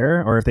weren't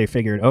aware, or if they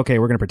figured, okay,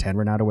 we're going to pretend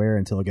we're not aware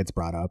until it gets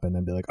brought up, and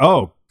then be like,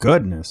 oh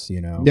goodness,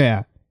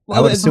 Yeah.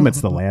 I would assume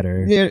it's the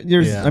latter.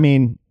 Yeah, I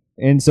mean,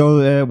 and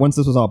so once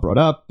this was all brought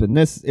up, and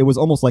it was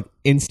almost like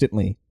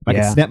instantly. If I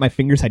could snap my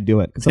fingers, I'd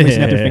do it. Could somebody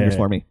snap their fingers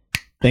for me?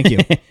 Thank you.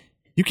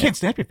 You can't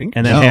snap your fingers.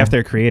 And then half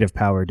their creative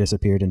power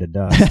disappeared into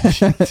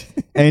dust.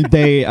 And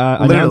they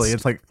literally,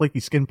 it's like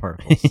flaky skin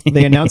particles.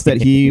 They announced that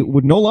he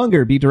would no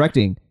longer be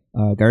directing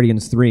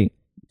Guardians 3,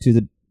 to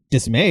the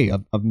dismay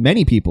of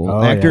many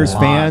people, actors,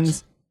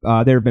 fans.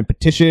 There have been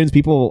petitions.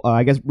 People,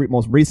 I guess,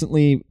 most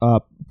recently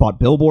bought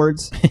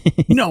billboards.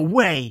 No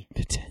way.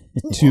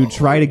 To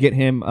try to get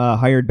him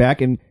hired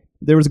back. And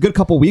there was a good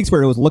couple weeks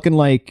where it was looking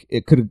like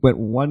it could have went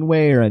one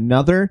way or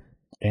another.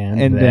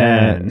 And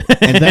then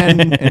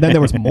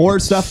there was more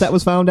stuff that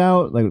was found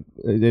out, like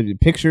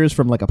pictures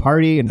from like a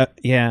party and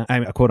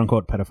I'm a quote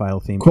unquote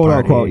pedophile theme, quote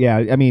party. unquote. Yeah,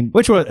 I mean,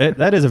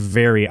 that is a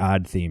very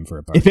odd theme for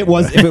a party. If it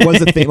was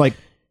a thing, like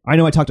I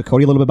know I talked to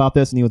Cody a little bit about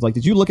this, and he was like,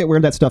 "Did you look at where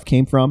that stuff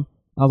came from?"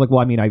 I was like, "Well,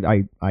 I mean,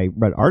 I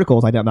read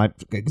articles. I'm not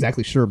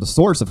exactly sure of the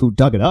source of who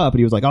dug it up." And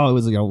he was like, "Oh, it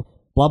was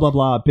blah blah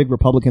blah, big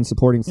Republican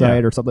supporting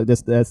site or something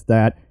like this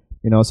that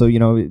So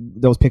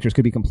those pictures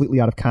could be completely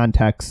out of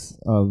context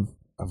of."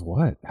 Of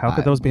what? How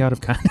could those be out of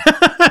context?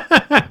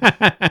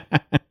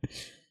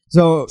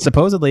 So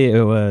supposedly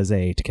it was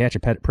a To Catch a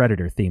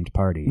Predator themed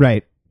party.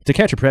 Right. To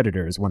Catch a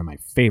Predator is one of my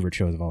favorite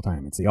shows of all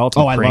time. It's the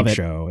ultimate prank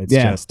show. It's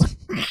just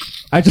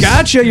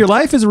gotcha. Your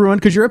life is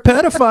ruined because you're a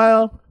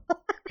pedophile.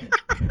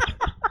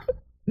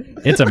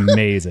 It's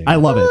amazing. I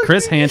love it.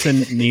 Chris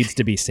Hansen needs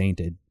to be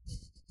sainted.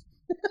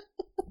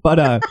 But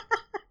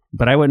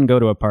I wouldn't go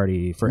to a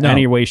party for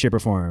any way, shape, or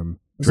form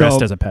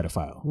dressed as a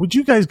pedophile. Would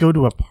you guys go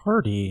to a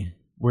party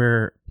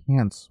where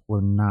pants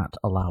were not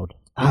allowed?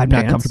 I'm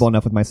not comfortable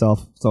enough with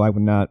myself, so I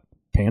would not.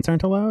 Pants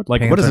aren't allowed?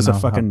 Like, Pants what is this, are a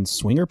not fucking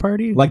swinger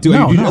party? Like, are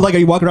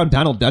you walking around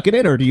Donald Duck in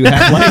it, or do you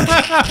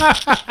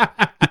have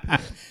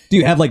do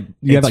you have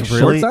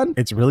shorts on?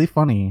 It's really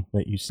funny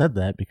that you said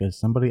that because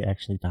somebody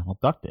actually Donald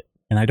Ducked it.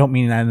 And I don't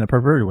mean that in a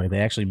perverted way. They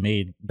actually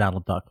made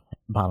Donald Duck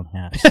bottom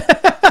half.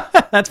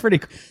 That's pretty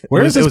cool.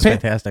 It was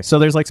fantastic. So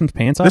there's some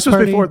pants off This was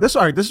party?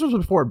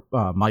 before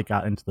Mike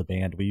got into the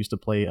band. We used to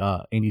play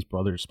Andy's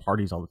Brothers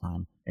parties all the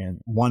time.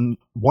 And one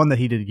that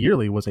he did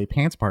yearly was a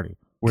pants party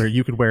where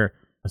you could wear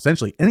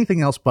essentially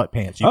anything else but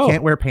pants. You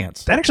can't wear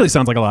pants. That actually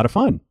sounds like a lot of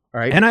fun.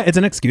 Right? And it's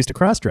an excuse to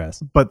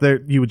cross-dress. But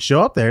you would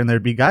show up there and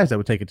there'd be guys that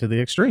would take it to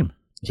the extreme.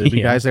 There'd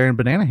be guys there in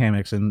banana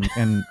hammocks and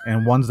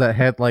ones that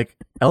had like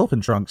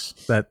elephant trunks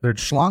that their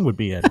schlong would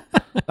be in.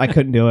 I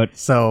couldn't do it.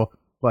 So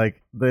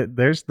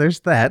there's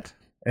that.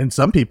 And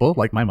some people,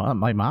 like my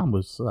mom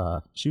was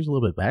she was a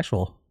little bit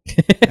bashful.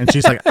 And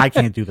she's like, I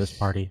can't do this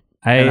party.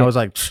 And I was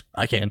like,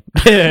 I can.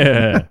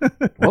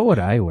 What would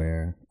I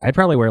wear? I'd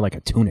probably wear like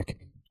a tunic.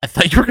 I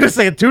thought you were going to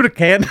say a tuna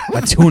can.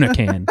 A tuna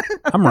can.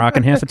 I'm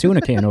rocking half a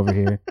tuna can over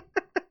here.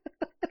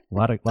 A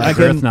lot of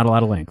girth, not a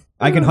lot of length.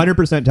 I can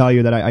 100% tell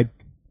you that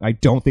I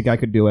don't think I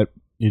could do it.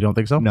 You don't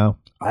think so? No.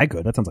 I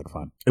could. That sounds like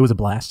fun. It was a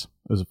blast.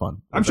 It was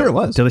fun. I'm sure it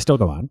was. Do they still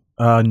go on?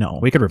 No.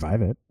 We could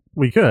revive it.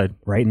 We could.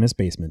 Right in this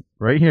basement.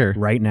 Right here.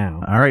 Right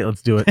now. All right,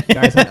 let's do it.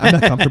 Guys, I'm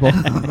not comfortable.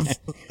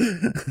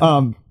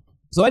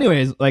 So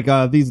anyways,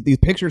 these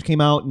pictures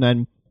came out and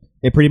then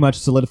it pretty much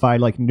solidified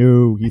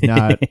no, he's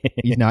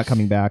not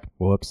coming back.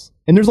 Whoops.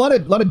 And there's a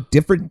lot of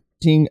different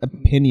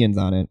opinions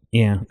on it.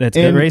 Yeah,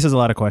 it raises a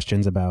lot of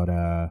questions about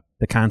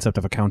the concept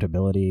of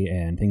accountability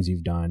and things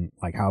you've done.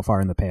 Like how far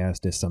in the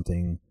past is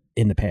something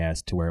in the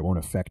past to where it won't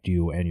affect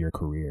you and your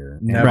career?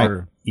 Never.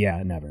 Right.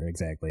 Yeah, never.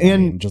 Exactly.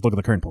 And just look at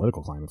the current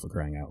political climate, for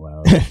crying out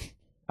loud.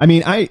 I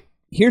mean,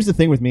 here's the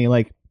thing with me.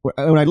 Like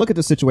when I look at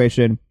the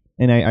situation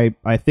and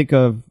I think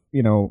of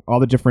all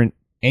the different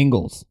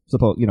angles,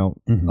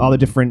 all the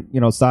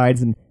different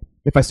sides, and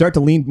if I start to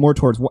lean more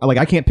towards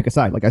I can't pick a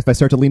side. Like if I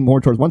start to lean more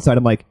towards one side,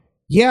 I'm like,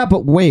 yeah,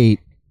 but wait,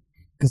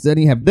 because then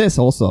you have this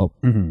also.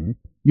 Mm-hmm.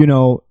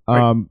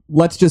 Right.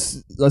 Let's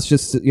just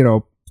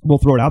we'll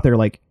throw it out there,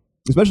 like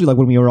especially like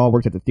when we all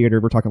worked at the theater.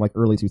 We're talking like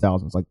early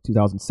 2000s, like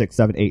 2006,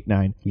 7, 8,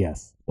 9.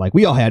 Yes. Like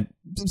we all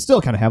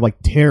still kind of have like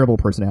terrible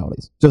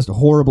personalities, just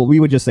horrible. We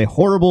would just say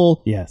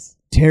horrible. Yes.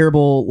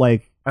 Terrible,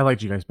 like I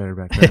liked you guys better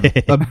back then.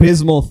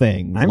 abysmal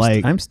things.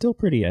 I'm still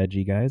pretty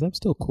edgy, guys. I'm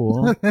still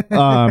cool.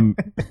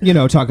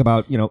 Talk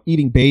about,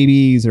 eating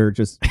babies or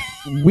just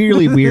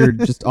really weird,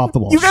 just off the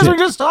wall You guys shit. were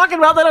just talking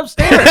about that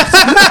upstairs.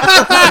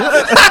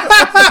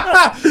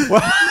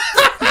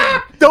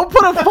 Don't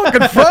put a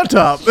fucking front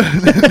up.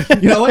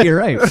 You know what? You're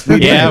right.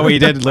 Yeah, we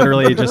did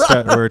literally just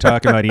we were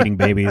talking about eating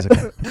babies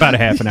about a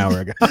half an hour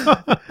ago.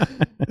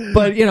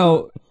 But,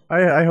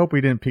 I hope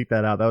we didn't peek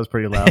that out. That was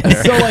pretty loud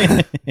there. so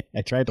like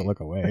I tried to look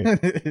away.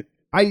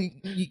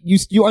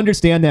 you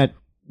understand that,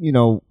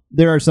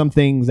 there are some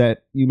things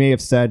that you may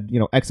have said,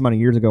 X amount of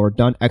years ago or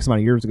done X amount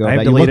of years ago I've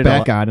that you look deleted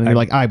back on and you're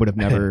like, I would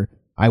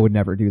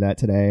never do that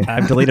today.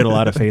 I've deleted a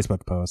lot of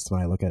Facebook posts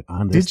when I look at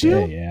on this Did you?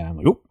 day. Yeah, I'm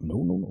like, oh,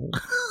 no.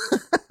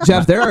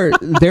 Jeff, there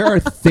are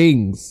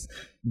things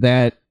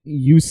that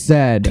you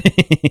said,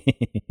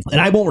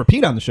 and I won't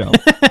repeat on the show.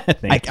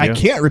 I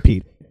can't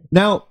repeat.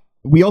 Now,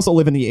 we also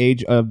live in the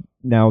age of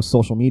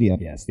social media.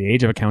 Yes, the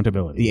age of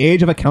accountability. The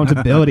age of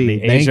accountability. The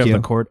Thank age of you. the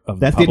court of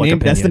That's the public name.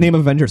 opinion. That's the name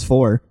of Avengers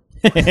 4.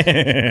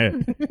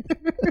 Did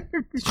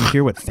you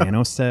hear what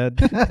Thanos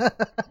said?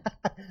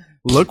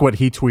 Look what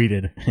he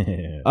tweeted.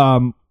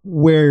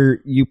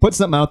 Where you put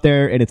something out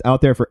there and it's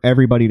out there for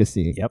everybody to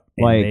see. Yep.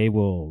 Like And they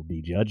will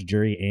be judge,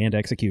 jury, and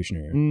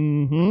executioner.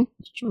 Mm-hmm.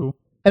 It's true.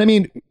 And I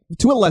mean,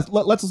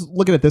 let's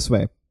look at it this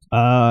way.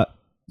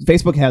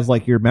 Facebook has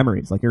like your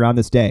memories, like you're on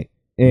this day,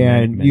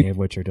 and many of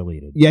which are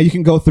deleted. Yeah, you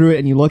can go through it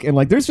and you look and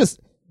like there's just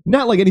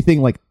not like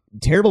anything like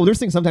terrible. There's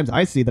things sometimes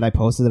I see that I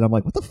posted and I'm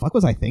like, what the fuck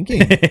was I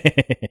thinking?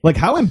 Like,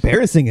 how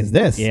embarrassing is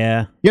this?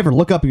 Yeah. You ever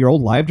look up your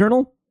old live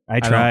journal? I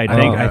tried.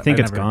 I think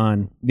it's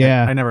gone.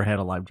 Yeah. I never had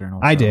a live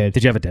journal. I so- did.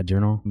 Did you have a dead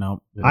journal? No.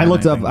 I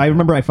looked up. I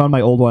remember I found my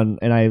old one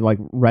and I like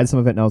read some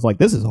of it and I was like,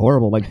 this is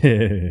horrible. Like,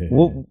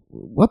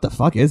 what the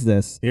fuck is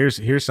this?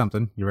 Here's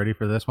something. You ready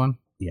for this one?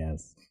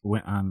 Yes.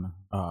 Went on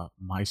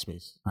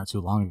MySpace not too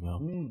long ago.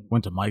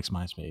 Went to Mike's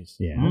MySpace.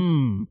 Yeah.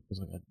 Mm. It was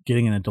like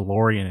getting in a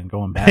DeLorean and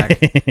going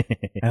back.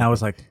 And I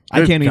was like,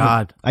 I can't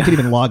God. I can't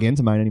even log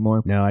into mine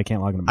anymore. No, I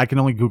can't log in. I can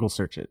only Google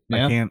search it.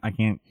 Yeah. I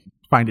can't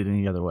find it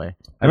any other way.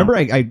 I remember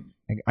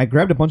I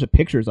grabbed a bunch of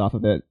pictures off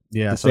of it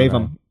Yeah, to so save did I.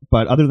 them.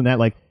 But other than that,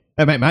 like,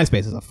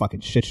 MySpace is a fucking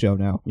shit show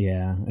now.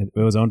 Yeah. It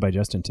was owned by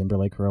Justin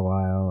Timberlake for a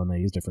while, and they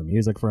used it for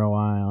music for a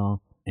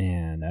while.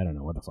 And I don't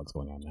know what the fuck's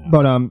going on now.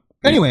 But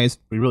anyways,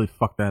 We really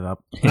fucked that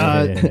up.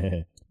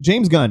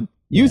 James Gunn,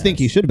 you Yes. think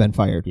he should have been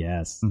fired?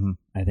 Yes. Mhm.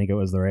 I think it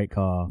was the right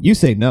call. You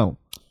say no.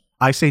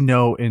 I say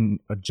no in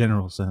a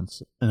general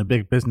sense. In a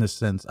big business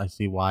sense, I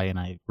see why, and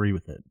I agree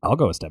with it. I'll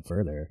go a step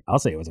further. I'll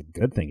say it was a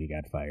good thing he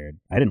got fired.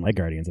 I didn't like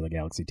Guardians of the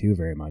Galaxy 2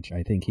 very much.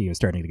 I think he was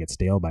starting to get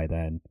stale by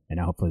then, and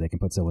now hopefully they can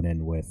put someone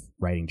in with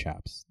writing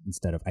chops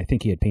instead of. I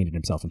think he had painted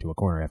himself into a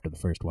corner after the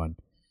first one,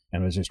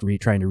 and was just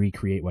trying to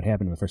recreate what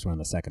happened in the first one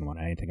and the second one.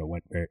 I didn't think it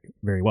went very,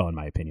 very well, in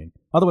my opinion.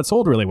 Although it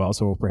sold really well,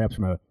 so perhaps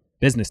from a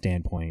business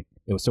standpoint,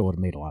 it still would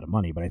have made a lot of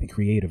money. But I think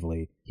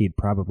creatively, he'd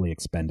probably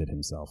expended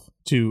himself.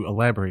 To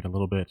elaborate a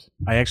little bit,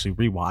 I actually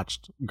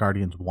rewatched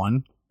Guardians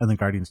 1 and then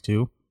Guardians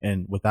 2,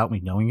 and without me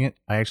knowing it,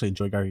 I actually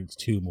enjoy Guardians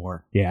 2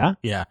 more. Yeah.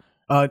 Yeah.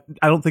 I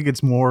don't think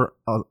it's more.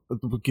 I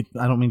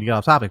don't mean to get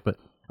off topic, but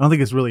I don't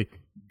think it's really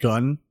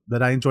Gunn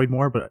that I enjoyed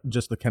more, but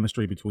just the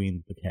chemistry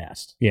between the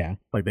cast. Yeah.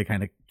 Like they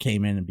kind of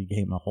came in and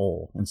became a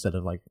whole instead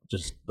of like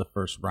just the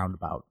first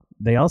roundabout.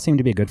 They all seem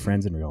to be good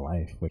friends in real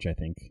life, which I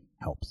think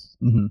helps.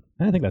 Mm-hmm.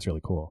 And I think that's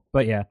really cool.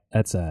 But yeah,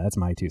 that's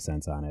my 2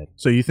 cents on it.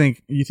 So you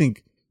think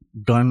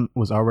Gunn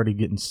was already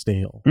getting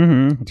stale?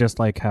 Mm-hmm. Just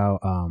like how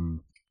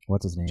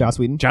what's his name? Joss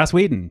Whedon? Joss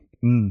Whedon.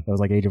 Mm. That was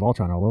like Age of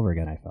Ultron all over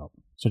again, I felt.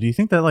 So do you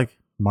think that like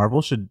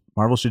Marvel should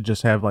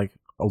just have like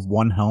a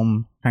one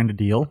helm kind of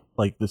deal?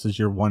 Like this is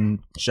your one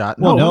shot?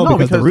 Well, no,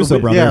 because the Russo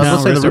brothers- Yeah, I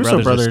was No, gonna say the Russo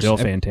are brothers. still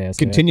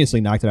fantastic.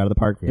 Continuously knocked it out of the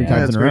park 3 Yeah,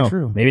 times that's in a very row.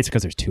 true. Maybe it's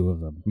because there's 2 of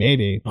them.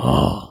 Maybe.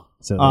 Oh,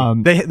 So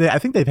they I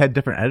think they've had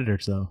different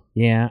editors though.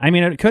 yeah, I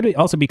mean, it could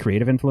also be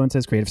creative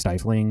influences, creative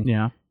stifling.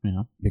 Yeah.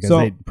 Because So-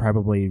 they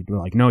probably were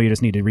like, no, you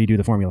just need to redo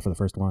the formula for the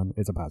first one.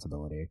 It's a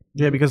possibility.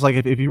 Yeah, because like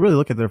if you really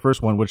look at their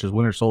first one, which is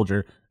Winter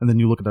Soldier, and then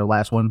you look at their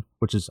last one,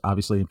 which is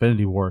obviously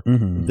Infinity War,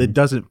 Mm-hmm. it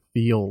doesn't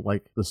feel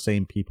like the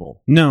same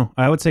people. No,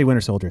 I would say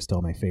Winter Soldier is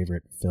still my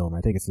favorite film.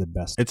 I think it's the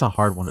best It's a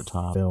hard one to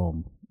top.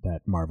 film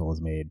that Marvel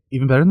has made.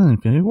 Even better than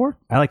Infinity War?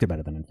 I liked it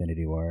better than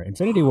Infinity War.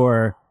 Infinity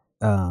War,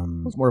 It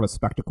was more of a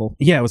spectacle.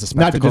 yeah, it was a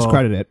spectacle. Not to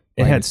discredit it.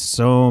 It had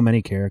so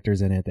many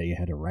characters in it that you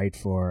had to write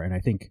for, and I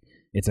think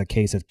it's a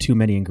case of too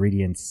many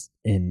ingredients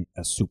in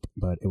a soup,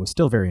 but it was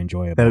still very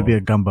enjoyable. That would be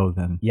a gumbo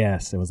then.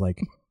 yes. It was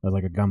like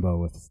a gumbo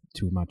with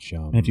too much.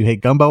 And if you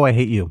hate gumbo, I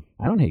hate you.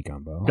 I don't hate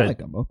gumbo. I like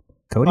gumbo.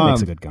 Cody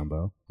makes a good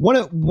gumbo.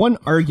 One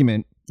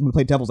argument, I'm going to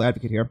play devil's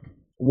advocate here.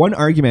 One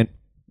argument,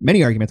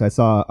 many arguments I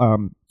saw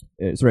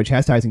sort of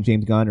chastising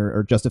James Gunn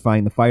or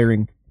justifying the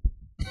firing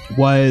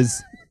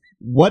was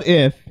what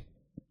if,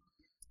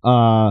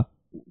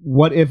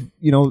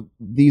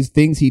 these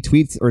things he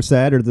tweets or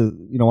said or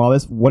all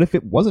this, what if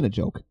it wasn't a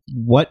joke?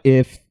 What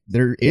if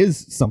there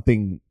is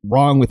something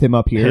wrong with him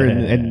up here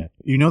and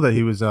You know that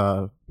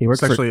he He works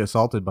sexually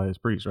assaulted by his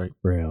priest, right?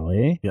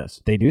 Really?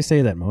 Yes, They do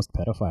say that most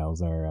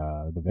pedophiles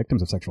are the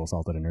victims of sexual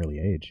assault at an early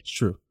age. it's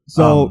true.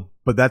 So,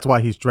 But that's why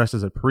he's dressed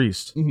as a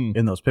priest Mhm.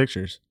 in those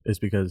pictures, is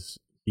because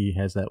he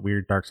has that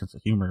weird dark sense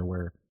of humor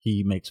where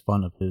he makes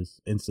fun of his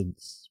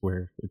instance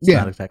where it's Yeah.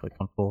 not exactly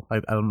comfortable. I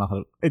don't know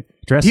how to.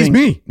 Dressing, He's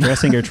me.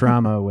 dressing your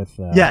trauma with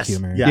Yes,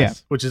 humor.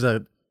 yes. Which is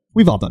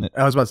we've all done it.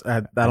 I was about to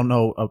say, I don't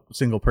know a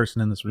single person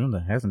in this room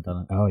that hasn't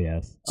done it. Oh,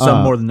 yes.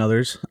 Some more than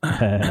others.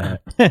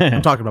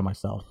 I'm talking about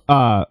myself.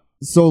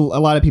 So a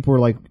lot of people were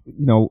like,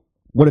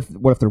 what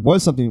if there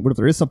was something? What if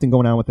there is something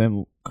going on with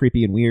them,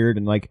 creepy and weird,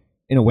 and like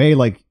in a way,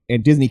 like,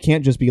 and Disney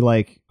can't just be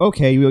like,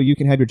 okay, you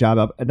can have your job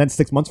up, and then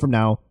 6 months from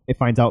now, it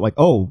finds out like,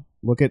 oh,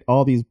 look at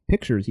all these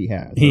pictures he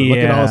has, or look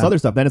at all this other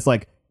stuff. Then it's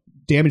like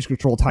damage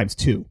control times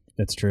 2.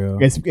 That's true.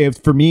 It's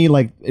for me,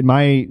 like in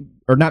my,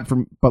 or not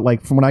from, but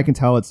like from what I can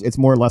tell, it's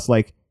more or less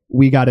like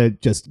we got to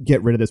just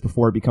get rid of this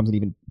before it becomes an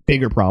even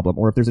bigger problem,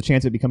 or if there's a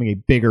chance of it becoming a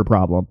bigger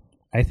problem.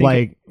 I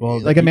think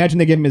Imagine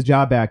they give him his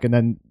job back, and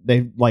then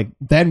they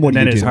then what? and do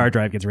then you his do? hard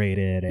drive gets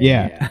raided. And,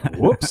 Yeah.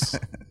 Whoops.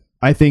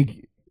 I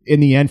think in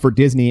the end for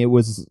Disney, it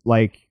was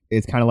like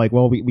it's kind of like,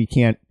 well, we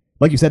can't.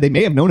 Like you said, they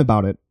may have known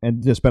about it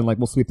and just been like,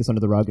 we'll sweep this under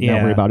the rug and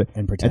not worry about it.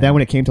 And pretend. And then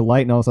when it came to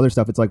light and all this other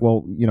stuff, it's like,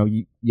 well,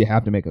 you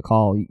have to make a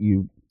call.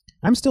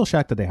 I'm still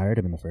shocked that they hired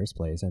him in the first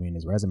place. I mean,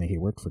 his resume, he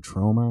worked for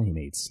Troma, he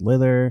made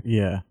Slither.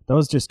 Yeah.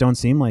 Those just don't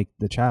seem like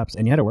the chops,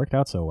 and yet it worked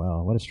out so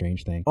well. What a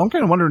strange thing. I'm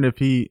kind of wondering if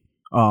he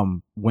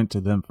went to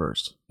them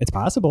first, It's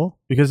possible.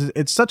 because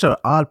it's such an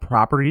odd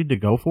property to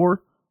go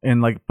for,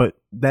 and but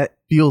that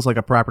feels like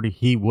a property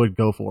he would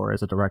go for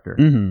as a director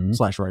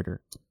Mm-hmm. /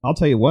 writer. I'll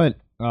tell you what.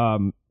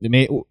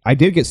 I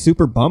did get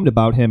super bummed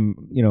about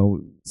him,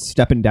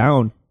 stepping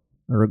down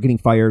or getting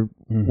fired,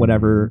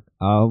 whatever.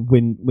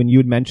 When you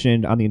had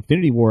mentioned on the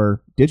Infinity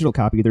War digital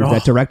copy, there's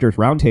that director's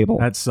roundtable,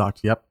 That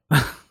sucked. Yep.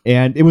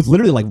 and it was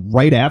literally like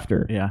right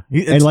after. Yeah.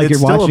 And like it's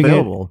you're still watching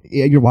available.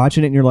 it, you're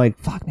watching it, and you're like,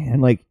 "Fuck, man!"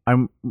 Like,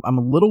 I'm a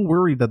little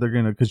worried that they're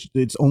gonna, because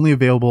it's only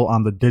available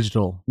on the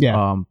digital.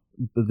 Yeah.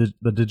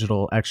 The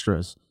digital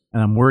extras,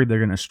 and I'm worried they're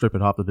gonna strip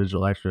it off the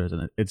digital extras,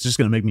 and it's just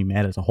gonna make me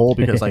mad as a whole,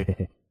 because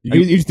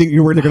you just think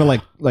you're worried they're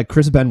gonna like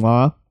Chris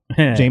Benoit,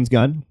 James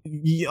Gunn?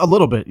 a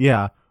little bit,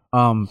 yeah.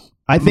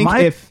 I think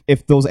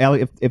if those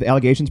if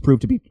allegations prove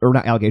to be, or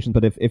not allegations,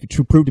 but if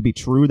it proved to be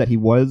true that he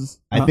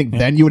was, I think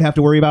then you would have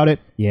to worry about it.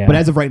 Yeah. But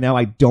as of right now,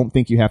 I don't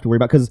think you have to worry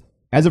about, because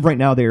as of right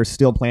now, they are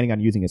still planning on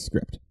using his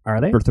script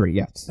Are they? for 3.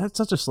 Yes. That's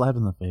such a slap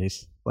in the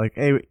face. Like,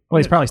 hey, Well,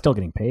 he's probably still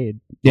getting paid.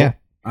 Yeah.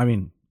 I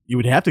mean, you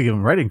would have to give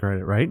him writing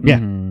credit, right? Yeah.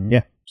 Mhm.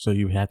 Yeah. So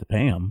you would have to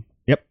pay him.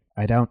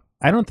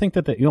 I don't think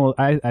that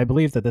I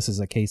believe that this is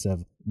a case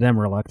of them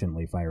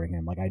reluctantly firing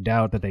him. Like, I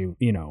doubt that they,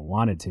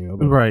 wanted to.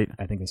 But Right.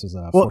 I think this was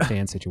a Well- forced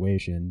hand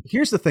situation.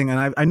 Here's the thing,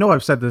 and I know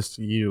I've said this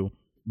to you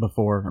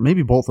before, or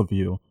maybe both of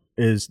you,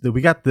 is that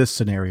we got this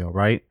scenario,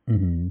 right?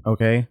 Mm-hmm.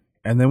 Okay.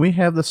 And then we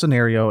have the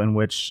scenario in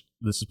which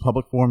this is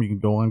public forum. You can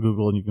go on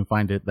Google and you can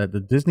find it, that the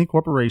Disney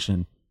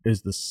Corporation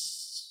is the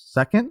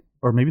second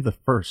or maybe the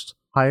first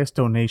highest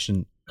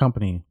donation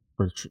company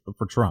for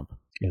Trump.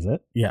 Is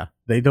it? Yeah.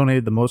 They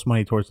donated the most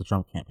money towards the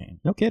Trump campaign.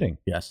 No kidding.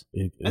 Yes.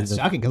 That's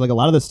shocking, because like a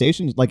lot of the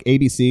stations, like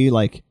ABC,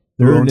 like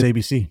Who they're owns into-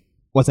 ABC?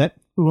 what's that?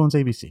 Who owns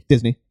ABC?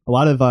 Disney. A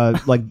lot of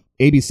like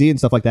ABC and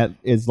stuff like that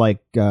is like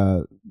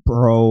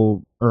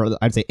pro, or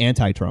I'd say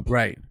anti-Trump.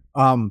 Right.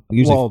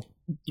 Usually- Well,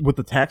 with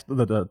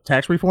the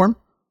tax reform,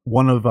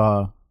 one of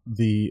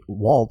the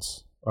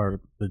Waltz, or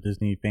the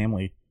Disney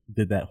family,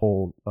 did that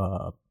whole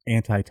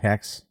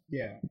anti-tax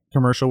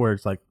commercial where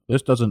it's like,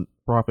 this doesn't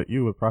profit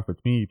you, it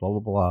profits me, blah blah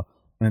blah.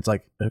 And it's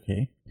like,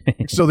 okay.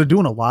 So they're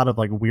doing a lot of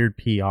like weird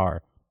PR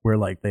where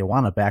like they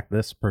want to back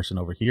this person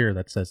over here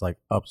that says like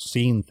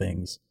obscene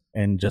things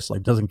and just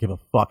like doesn't give a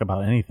fuck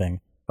about anything.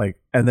 Like,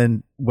 and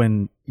then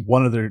when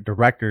one of their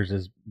directors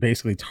is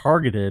basically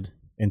targeted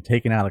and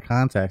taken out of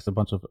context a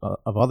bunch of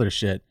other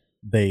shit,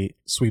 they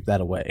sweep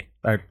that away,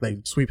 or they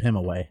sweep him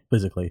away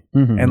physically.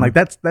 Mhm. And like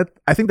that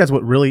I think that's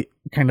what really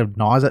kind of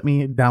gnaws at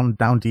me down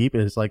deep,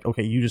 is like,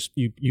 okay,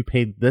 you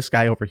paid this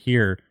guy over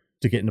here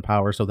to get into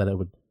power so that it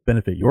would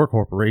benefit your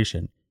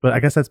corporation, but I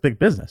guess that's big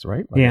business,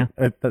 right? Like, Yeah.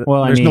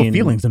 Well, there's no mean,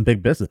 feelings in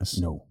big business.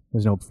 No,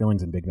 there's no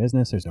feelings in big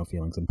business. There's no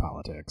feelings in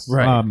politics.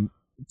 Right.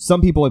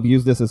 Some people have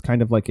used this as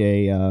kind of like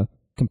a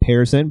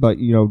comparison, but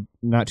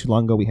not too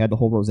long ago we had the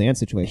whole Roseanne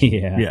situation.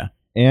 Yeah. Yeah.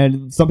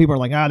 And some people are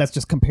like, that's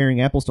just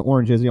comparing apples to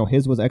oranges.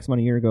 His was X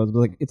amount of years ago.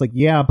 It's like,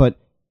 yeah, but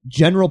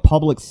general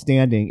public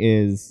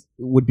standing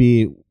would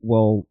be,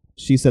 well,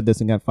 she said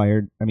this and got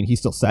fired. I mean, he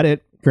still said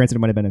it. Granted, it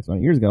might have been X amount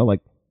of years ago. Like,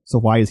 so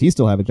why does he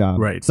still have a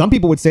job? Right. Some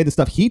people would say the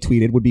stuff he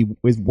tweeted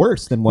is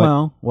worse than what.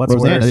 Well, what's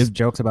Roseanne worse, is.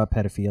 jokes about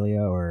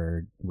pedophilia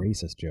or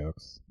racist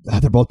jokes?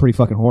 They're both pretty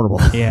fucking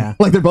horrible. Yeah.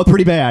 Like, they're both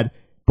pretty bad.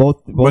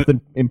 Both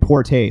in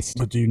poor taste.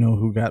 But do you know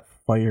who got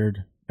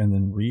fired and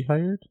then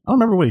rehired? I don't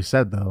remember what he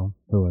said though.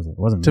 Who was it? It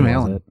wasn't Tim me,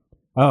 was Allen. it?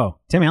 Oh,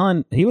 Tim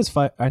Allen. He was.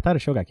 I thght a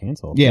show got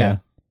canceled. Yeah.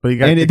 But he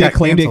got, And it they got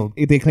claimed canceled.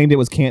 it. They claimed it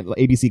was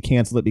ABC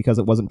canceled it because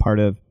it wasn't part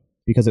of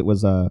because it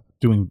was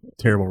doing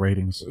terrible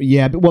ratings.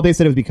 Yeah, well, they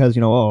said it was because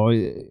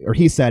or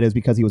he said it was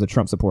because he was a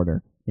Trump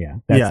supporter. Yeah,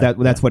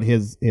 that's what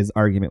his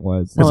argument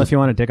was. Well, if you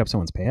want to dig up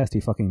someone's past, he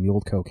fucking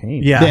muled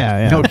cocaine.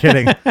 Yeah, no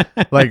kidding.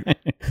 Like,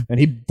 and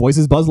he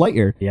voices Buzz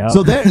Lightyear. Yeah.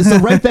 So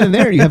right then and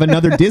there, you have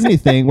another Disney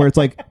thing where it's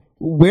like,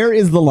 where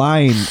is the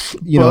line?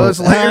 Buzz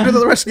Lightyear to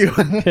the rescue.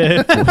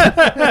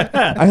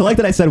 I like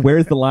that I said,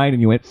 "Where's the line?"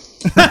 and you went,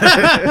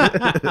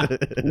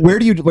 "Where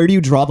do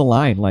you draw the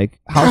line? Like,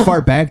 how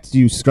far back do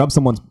you scrub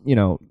someone's?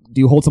 Do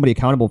you hold somebody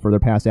accountable for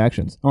their past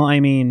actions?" Well, I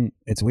mean,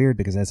 it's weird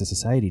because as a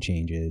society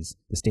changes,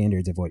 the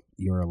standards of what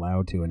you're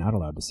allowed to and not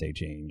allowed to say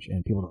change,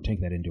 and people don't take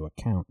that into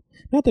account.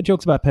 Not that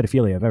jokes about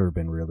pedophilia have ever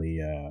been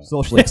really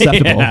socially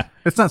acceptable. Yeah.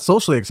 It's not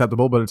socially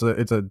acceptable, but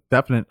it's a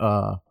definite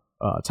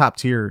top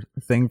tier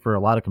thing for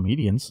a lot of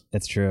comedians.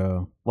 That's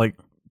true. Like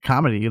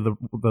comedy,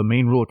 the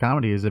main rule of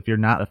comedy is if you're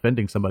not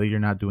offending somebody, you're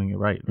not doing it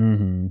right.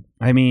 Mm-hmm.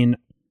 I mean,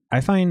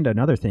 I find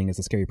another thing is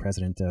a scary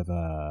precedent of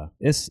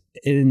this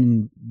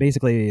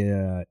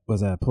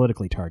was a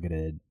politically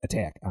targeted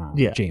attack on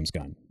James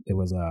Gunn. It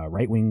was a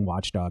right-wing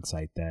watchdog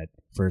site that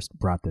first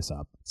brought this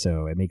up.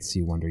 So it makes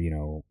you wonder,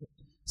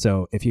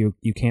 so if you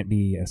can't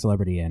be a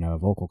celebrity and a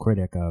vocal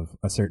critic of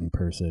a certain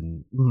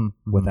person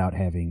without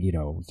having,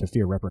 to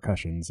fear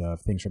repercussions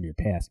of things from your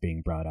past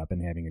being brought up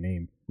and having your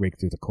name raked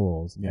through the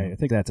coals, I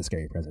think that's a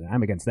scary precedent.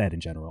 I'm against that in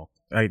general.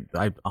 I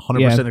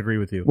 100% agree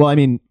with you. Well, I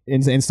mean,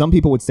 and some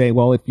people would say,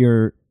 well, if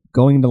you're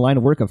going into the line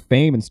of work of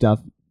fame and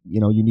stuff,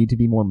 you need to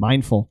be more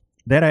mindful.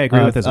 That I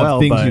agree with as well.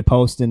 Things you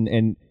post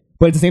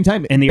but at the same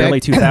time, in the early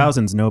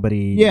 2000s,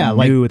 nobody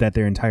knew that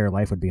their entire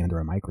life would be under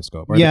a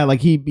microscope. Like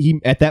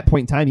he at that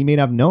point in time, he may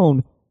not have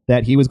known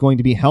that he was going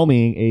to be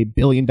helming a $1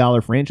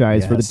 billion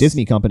franchise for the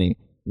Disney company.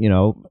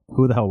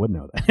 Who the hell would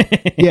know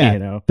that?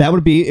 Yeah, that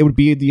would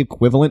be the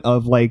equivalent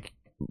of like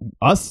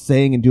us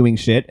saying and doing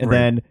shit, and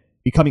then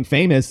becoming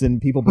famous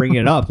and people bringing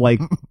it up, like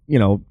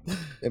being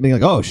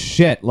like, oh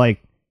shit,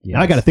 like. Yes.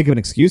 Now I got to think of an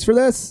excuse for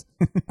this.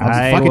 I was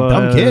a fucking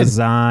dumb kid.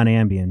 On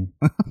Ambien.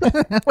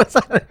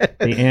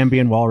 The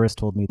Ambien walrus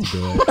told me to do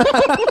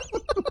it.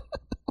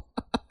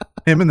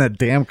 Him and that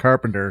damn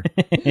carpenter.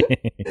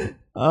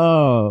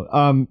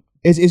 I'm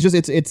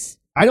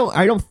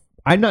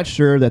not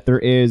sure that there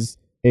is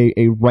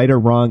a right or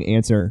wrong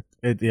answer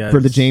for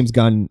the James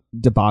Gunn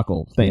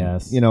debacle thing.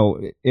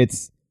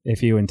 Yes.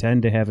 If you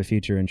intend to have a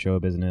future in show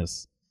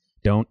business,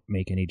 don't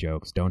make any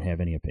jokes. Don't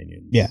have any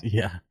opinions.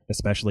 Yeah.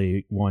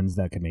 Especially ones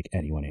that could make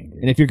anyone angry.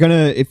 And if you're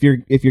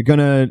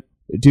gonna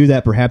do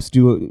that, perhaps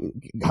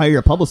hire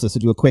a publicist to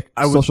do a quick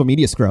social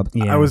media scrub.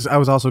 Yeah. I was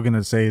also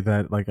gonna say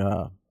that like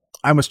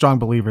I'm a strong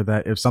believer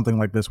that if something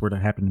like this were to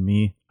happen to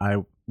me, I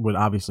would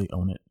obviously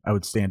own it. I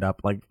would stand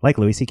up like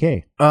Louis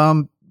C.K.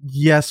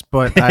 Yes,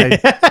 but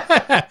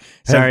I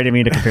sorry to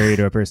mean to compare you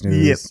to a person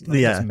who just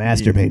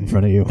masturbate in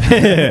front of you.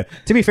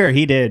 To be fair,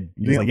 he did.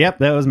 He was like, "Yep,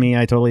 that was me.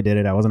 I totally did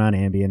it. I wasn't on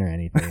Ambien or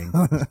anything."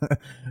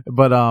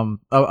 But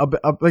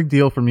a big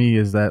deal for me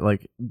is that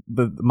like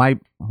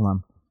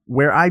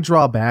where I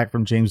draw back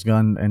from James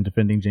Gunn and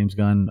defending James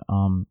Gunn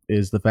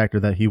is the factor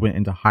that he went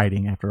into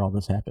hiding after all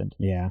this happened.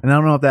 Yeah. And I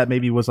don't know if that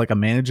maybe was like a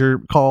manager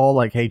call,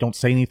 like, hey, don't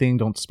say anything,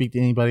 don't speak to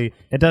anybody.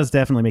 It does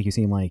definitely make you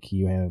seem like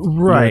you're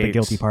the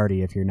guilty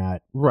party if you're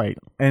not. Right.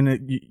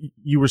 And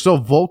you were so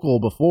vocal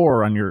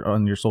before on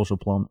your social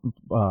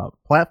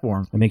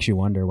platform. It makes you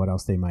wonder what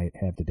else they might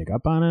have to dig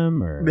up on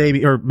him, or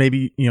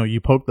maybe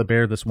you poked the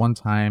bear this one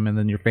time and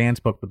then your fans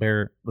poked the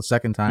bear the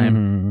second time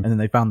and then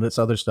they found this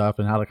other stuff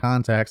and out of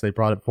context they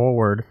brought it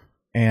forward,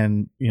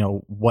 and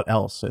what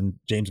else? And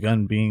James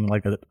Gunn being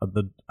like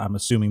I'm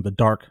assuming the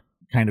dark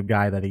kind of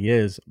guy that he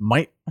is,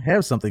 might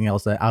have something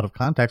else that out of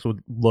context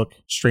would look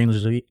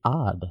strangely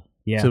odd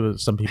to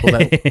some people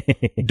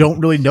that don't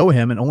really know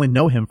him and only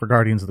know him for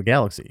Guardians of the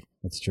Galaxy.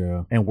 That's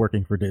true. And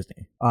working for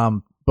Disney.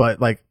 But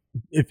like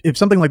if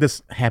something like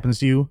this happens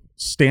to you,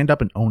 stand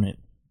up and own it.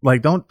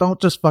 Like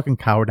don't just fucking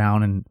cower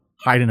down and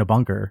hide in a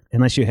bunker.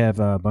 Unless you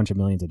have a bunch of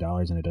millions of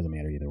dollars, and it doesn't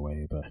matter either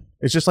way. But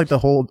it's just like the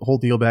whole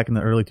deal back in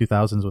the early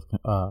 2000s with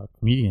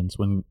comedians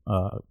when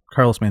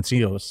Carlos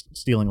Mencia was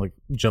stealing like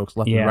jokes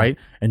left and right,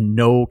 and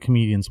no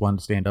comedians wanted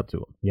to stand up to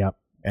him. Yep.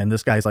 And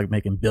this guy's like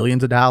making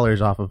billions of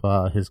dollars off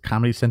of his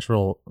Comedy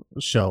Central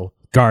show.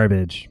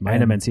 Garbage.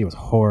 Mina Mencia was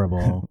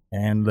horrible.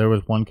 And there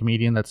was one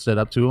comedian that stood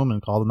up to him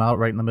and called him out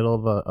right in the middle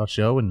of a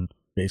show and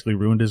basically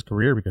ruined his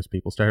career because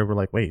people were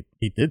like, wait,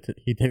 he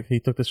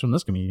took this from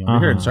this comedian over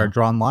here and started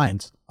drawing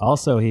lines.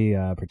 Also, he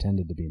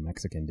pretended to be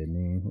Mexican, didn't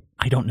he?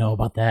 I don't know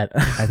about that.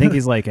 I think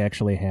he's like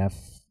actually half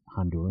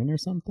Honduran or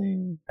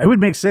something. It would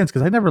make sense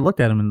because I never looked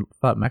at him and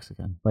thought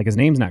Mexican. Like his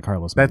name's not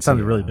Carlos Mencia. That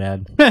sounded really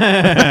bad.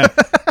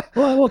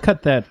 Well, we'll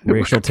cut that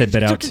racial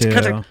tidbit out too.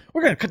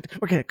 We're gonna cut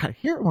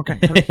here. We're gonna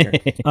cut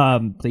it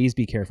here. Please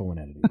be careful when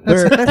editing.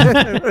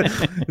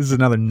 This is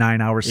another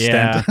 9-hour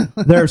stint.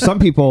 There are some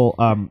people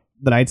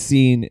that I'd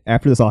seen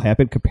after this all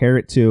happened compare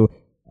it to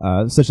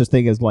such a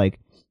thing as like,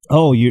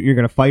 oh, you're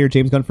going to fire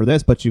James Gunn for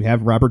this, but you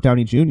have Robert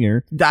Downey Jr.,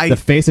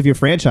 the face of your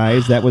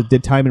franchise that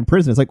did time in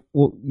prison. It's like,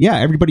 well, yeah,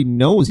 everybody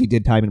knows he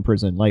did time in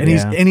prison. Like,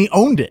 and he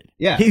owned it.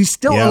 Yeah. He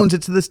still owns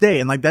it to this day.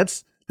 And like,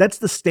 that's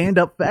the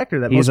stand-up factor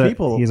that most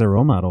people... He's a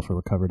role model for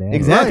recovered addicts.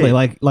 Exactly.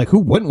 Right. Like who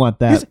wouldn't want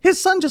that?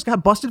 His son just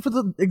got busted for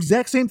the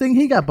exact same thing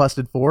he got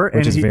busted for.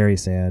 Which is very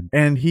sad.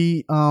 And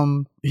he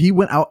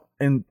went out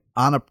and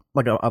on a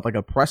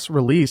press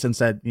release and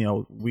said, you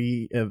know,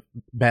 we have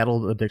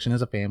battled addiction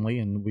as a family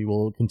and we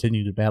will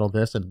continue to battle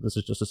this, and this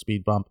is just a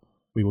speed bump.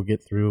 We will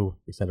get through,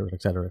 et cetera,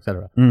 et cetera, et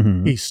cetera.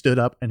 Mm-hmm. He stood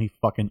up and he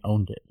fucking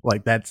owned it.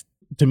 Like, that's,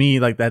 to me,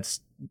 like, that's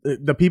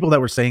the people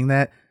that were saying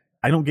that.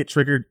 I don't get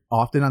triggered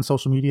often on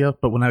social media,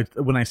 but when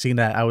I seen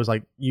that, I was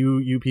like,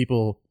 you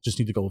people just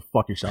need to go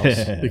fuck yourselves,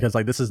 because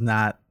like, this is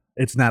not,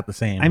 it's not the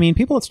same. I mean,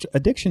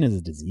 addiction is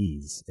a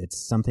disease. It's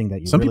something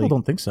that some people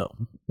don't think so.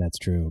 That's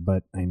true,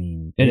 but I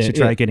mean, you should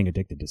try getting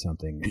addicted to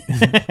something.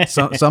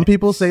 Some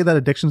people say that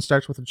addiction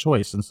starts with a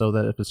choice, and so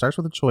that if it starts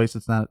with a choice,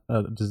 it's not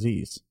a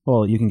disease.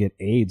 Well, you can get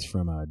AIDS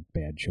from a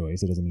bad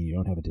choice. It doesn't mean you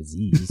don't have a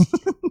disease.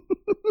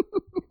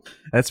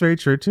 That's very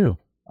true too.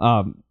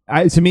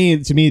 To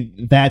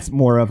me, that's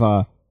more of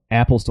a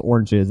apples to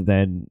oranges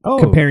than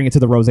comparing it to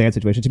the Roseanne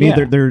situation. To me,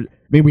 I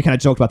mean, we kind of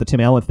joked about the Tim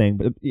Allen thing,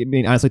 but I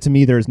mean, honestly, to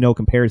me, there's no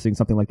comparison to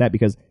something like that,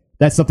 because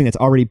that's something that's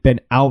already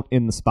been out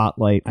in the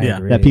spotlight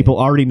that people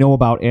already know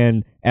about,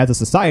 and as a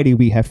society,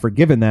 we have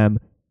forgiven them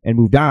and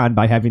moved on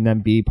by having them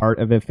be part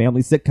of a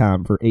family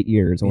sitcom for 8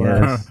 years,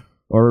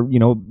 or you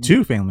know,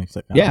 2 family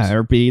sitcoms,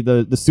 or be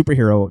the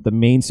superhero, the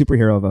main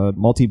superhero of a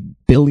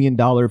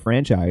multi-billion-dollar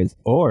franchise,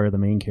 or the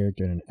main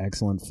character in an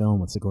excellent film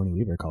with Sigourney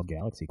Weaver called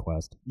Galaxy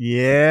Quest.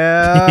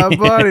 Yeah,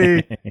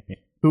 buddy.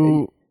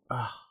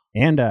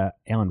 And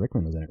Alan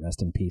Rickman was in it.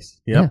 Rest in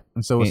peace. Yep. Yeah.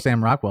 And so was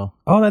Sam Rockwell.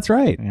 Oh, that's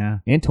right. Yeah.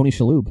 And Tony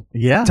Shalhoub.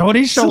 Yeah.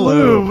 Tony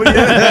Shalhoub.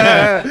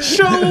 Yeah.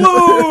 Shalhoub.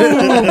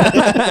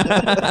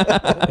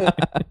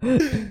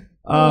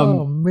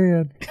 Oh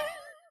man.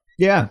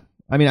 Yeah.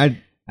 I mean, I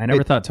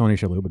never thought Tony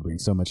Shalhoub would bring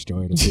so much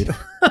joy to people.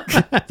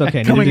 It's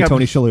okay. Neither did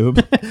Tony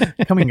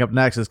Shalhoub. Coming up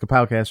next is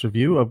Kapowcast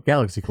review of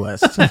Galaxy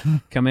Quest.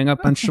 Coming up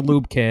on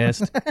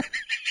Shalhoubcast.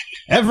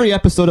 Every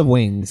episode of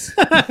Wings.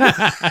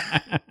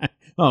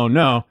 Oh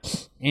no!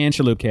 And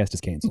Shalhoubcast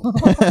is canceled.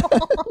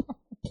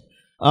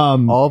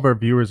 All of our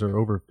viewers are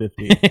over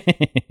 50.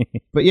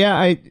 But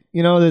yeah,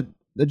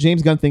 the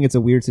James Gunn thing. It's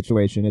a weird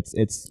situation. It's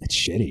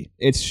shitty.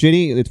 It's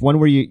shitty. It's one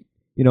where you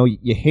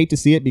hate to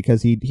see it,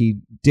 because he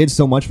did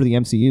so much for the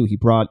MCU. He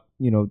brought,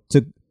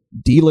 took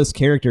D-list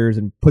characters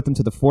and put them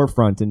to the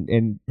forefront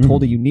and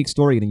told a unique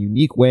story in a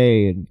unique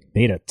way and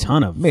made a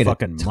ton of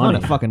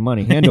fucking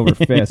money, hand over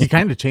fist. He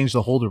kind of changed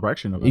the whole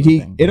direction of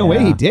everything. In a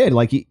way, he did.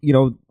 Like,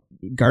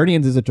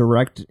 Guardians is a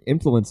direct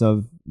influence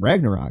of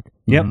Ragnarok.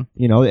 Yep.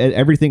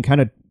 Everything kind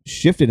of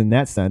shifted in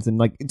that sense, and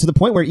like to the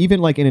point where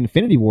even like in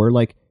Infinity War,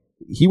 like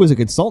he was a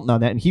consultant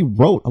on that, and he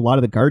wrote a lot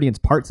of the Guardians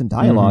parts and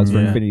dialogues for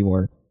Infinity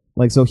War.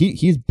 Like, so he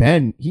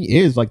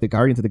is like the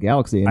Guardians of the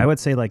Galaxy. And I would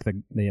say like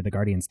the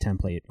Guardians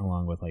template,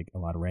 along with like a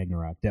lot of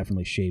Ragnarok,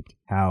 definitely shaped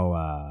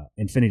how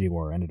Infinity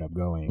War ended up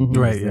going. Mm-hmm.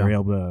 Right. They were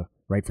able to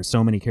write for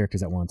so many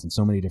characters at once in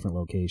so many different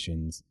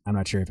locations. I'm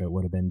not sure if it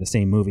would have been the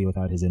same movie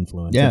without his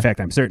influence. Yeah. In fact,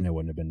 I'm certain it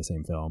wouldn't have been the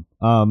same film.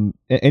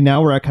 And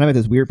now we're kind of at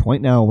this weird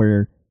point now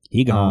where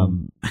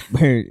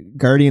where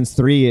Guardians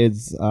 3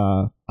 is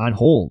on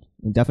hold,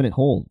 indefinite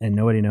hold, and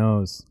nobody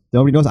knows.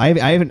 Nobody knows.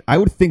 I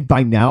would think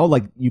by now,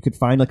 like, you could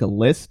find like a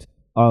list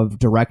of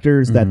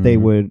directors that they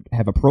would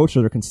have approached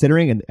or they're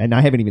considering, and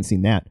I haven't even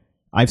seen that.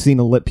 I've seen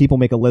people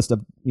make a list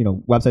of,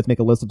 websites make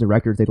a list of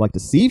directors they'd like to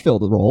see fill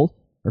the role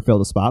or fill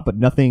the spot, but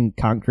nothing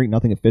concrete,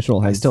 nothing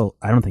official has.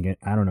 I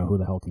don't know who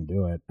the hell can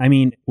do it. I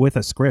mean, with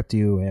a script,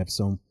 you have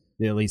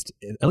at least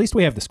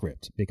we have the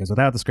script, because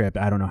without the script,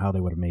 I don't know how they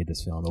would have made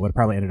this film. It would have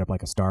probably ended up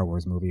like a Star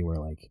Wars movie where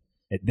like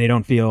they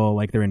don't feel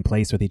like they're in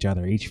place with each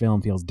other. Each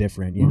film feels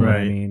different. You know what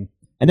I mean?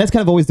 And that's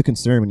kind of always the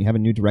concern when you have a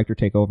new director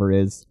take over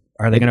is,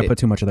 are they going to put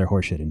too much of their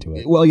horseshit into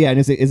it? Well, yeah, and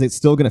is it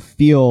still going to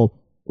feel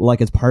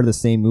like it's part of the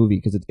same movie,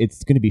 because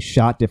it's going to be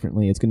shot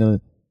differently. It's going to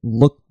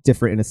look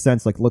different in a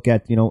sense. Like, look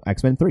at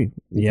X-Men 3.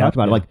 We talked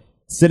about it.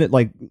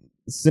 Like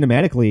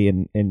cinematically,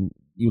 and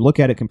you look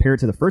at it, compare it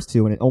to the first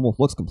two, and it almost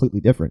looks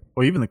completely different.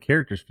 Well, even the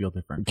characters feel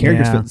different.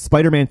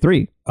 Spider-Man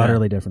 3,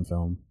 utterly different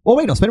film. Oh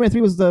wait, no, Spider-Man 3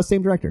 was the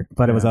same director,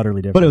 but it was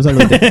utterly different.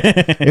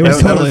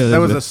 That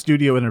was a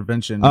studio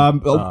intervention.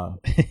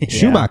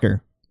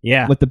 Schumacher.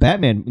 Yeah, with the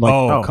Batman.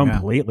 Like,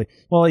 completely.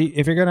 Yeah. Well,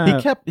 if you're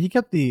gonna, he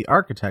kept the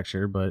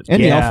architecture, but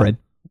the Alfred.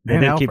 They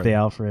did keep the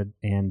Alfred,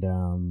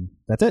 and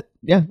that's it.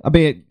 Yeah, I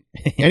mean,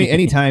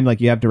 any time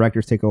like you have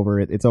directors take over,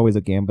 it's always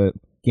a gambit.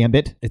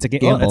 It's a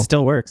gamble. Well, it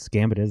still works.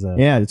 Gambit is a.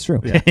 Yeah, it's true.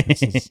 Yeah,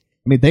 I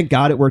mean, thank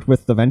God it worked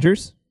with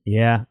Avengers.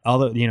 Yeah,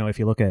 although if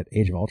you look at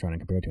Age of Ultron and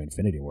compare it to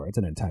Infinity War, it's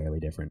an entirely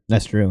different.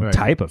 That's true.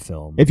 Type of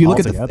film. If you look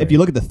at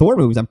the Thor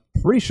movies, I'm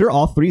pretty sure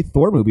all 3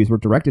 Thor movies were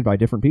directed by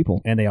different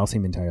people, and they all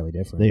seem entirely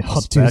different. They all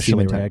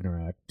especially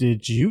Ragnarok.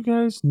 Did you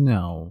guys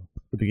know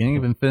the beginning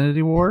of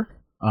Infinity War?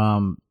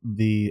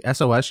 The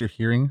SOS you're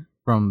hearing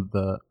from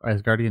the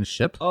Asgardian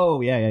ship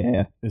Oh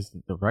yeah. is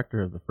the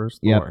director of the first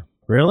Yep. Thor.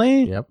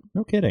 Really? Yep.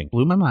 No kidding.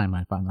 Blew my mind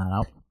when I found that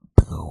out.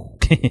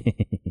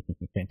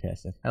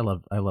 Fantastic. I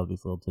love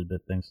these little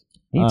tidbit things.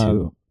 Me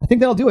too. I think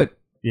that'll do it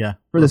Yeah.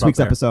 for this we're week's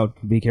about there. episode.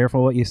 Be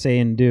careful what you say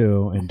and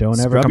do, and don't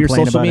ever Scrub your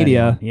complain social about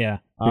media. anyone. Yeah,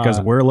 because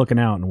we're looking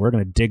out and we're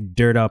going to dig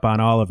dirt up on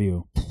all of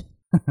you.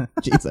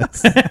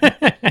 Jesus.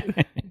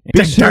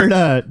 Be sure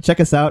to check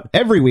us out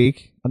every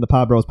week on the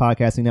Pod Bros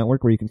Podcasting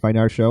Network, where you can find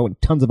our show and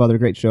tons of other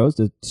great shows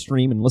to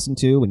stream and listen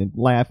to and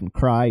laugh and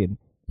cry and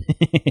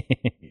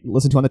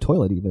listen to on the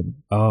toilet even.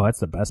 Oh, that's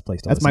the best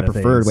place to That's listen my to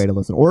preferred things. way to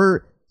listen.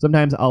 Or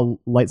sometimes I'll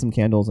light some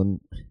candles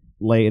and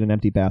lay in an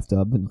empty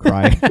bathtub and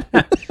cry.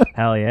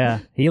 Hell yeah.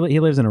 He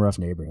lives in a rough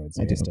neighborhood,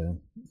 so I he has do. to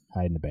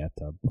hide in the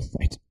bathtub.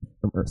 Right.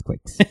 From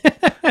earthquakes.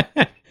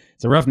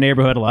 It's a rough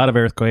neighborhood, a lot of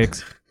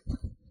earthquakes.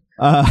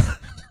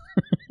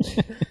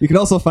 You can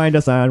also find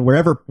us on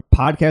wherever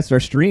podcasts are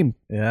streamed.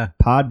 Yeah.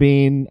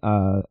 Podbean,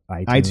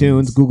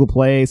 iTunes, Google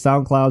Play,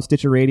 SoundCloud,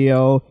 Stitcher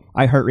Radio,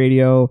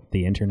 iHeartRadio,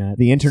 the internet.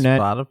 the internet,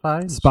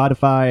 Spotify.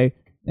 Spotify,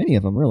 any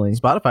of them really.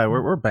 Spotify.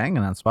 We're banging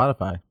on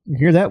Spotify. You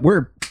hear that?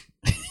 We're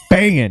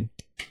banging.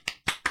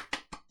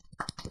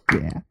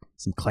 Yeah.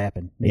 Some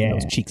clapping. Making Yeah.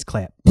 those cheeks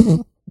clap. We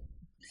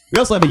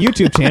also have a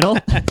YouTube channel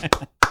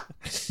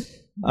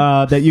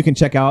that you can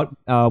check out.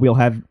 We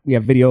have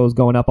videos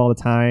going up all the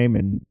time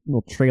and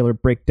little trailer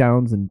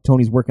breakdowns. And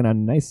Tony's working on a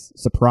nice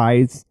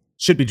surprise.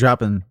 Should be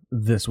dropping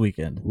this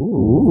weekend.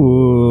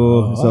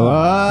 Ooh. So,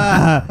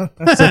 Ah!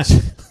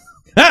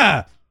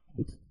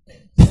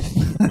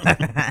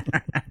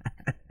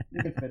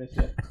 you can finish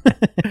it.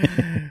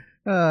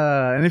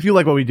 And if you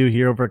like what we do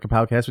here over at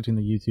Kapowcast, between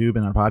the YouTube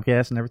and our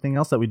podcast and everything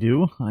else that we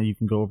do, you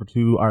can go over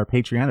to our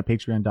Patreon at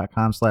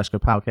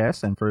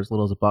patreon.com/Kapowcast. And for as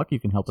little as $1, you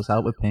can help us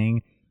out with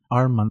paying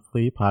our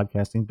monthly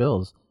podcasting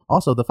bills.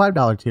 Also, the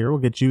 $5 tier will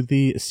get you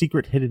the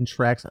secret hidden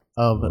tracks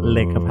of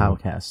Le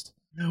Kapowcast,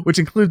 which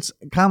includes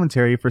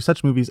commentary for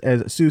such movies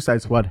as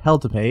Suicide Squad, Hell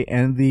to Pay,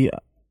 and the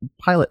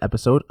pilot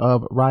episode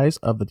of Rise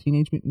of the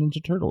Teenage Mutant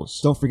Ninja Turtles.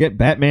 Don't forget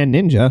Batman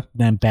Ninja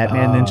Then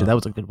Batman Ninja, that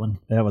was a good one.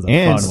 That was a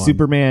and fun one.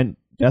 Superman,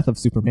 Death of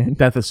Superman.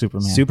 Death of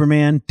Superman.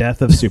 Superman,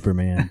 Death of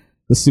Superman.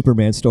 The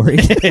Superman story.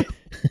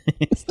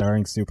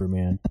 Starring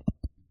Superman.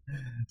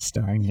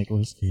 Starring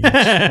Nicolas Cage.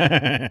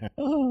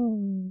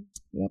 Oh,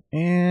 yep.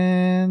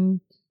 And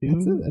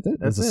That's it.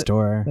 There's a it.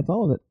 store. That's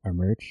all of it. Our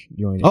merch.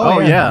 You want me Oh,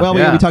 yeah. Well,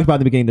 yeah. we talked about it at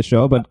the beginning of the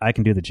show, but I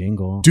can do the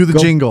jingle. Do the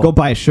jingle. Go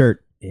buy a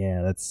shirt.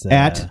 Yeah, that's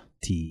At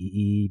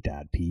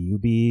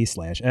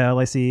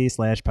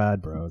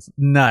tee.pub/LIC/podbros.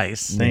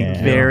 Nice.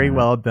 Yeah. Very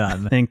well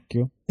done. Thank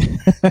you.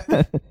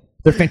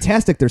 They're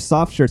fantastic. They're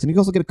soft shirts, and you can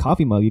also get a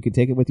coffee mug. You can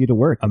take it with you to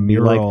work. A and be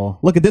like, mural.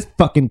 look at this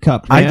fucking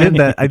cup. I man."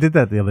 did that. I did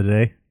that the other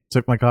day.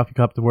 Took my coffee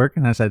cup to work,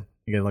 and I said,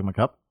 "You guys like my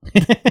cup?"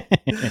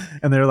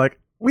 And they were like,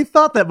 "We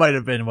thought that might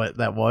have been what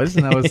that was."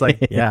 And I was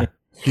like, "Yeah,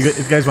 if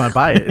you guys want to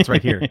buy it, it's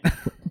right here."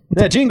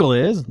 That jingle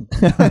is.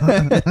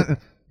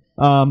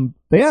 But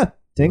yeah,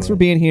 thanks for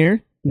being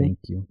here. Thank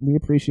you. We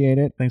appreciate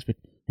it. Thanks for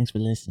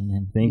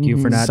listening. Thank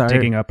you for not Sorry.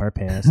 digging up our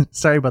past.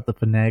 Sorry about the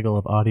finagle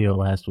of audio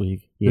last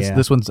week. Yeah.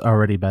 This one's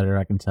already better.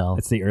 I can tell.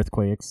 It's the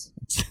earthquakes.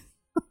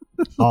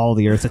 All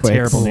the It's a earthquakes.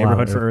 terrible A lot of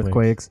neighborhood for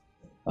earthquakes.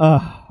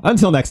 earthquakes.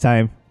 Until next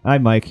time,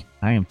 I'm Mike.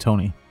 I am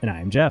Tony. And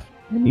I'm Jeff.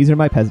 And these are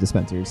my Pez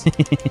dispensers.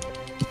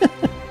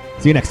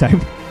 See you next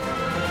time.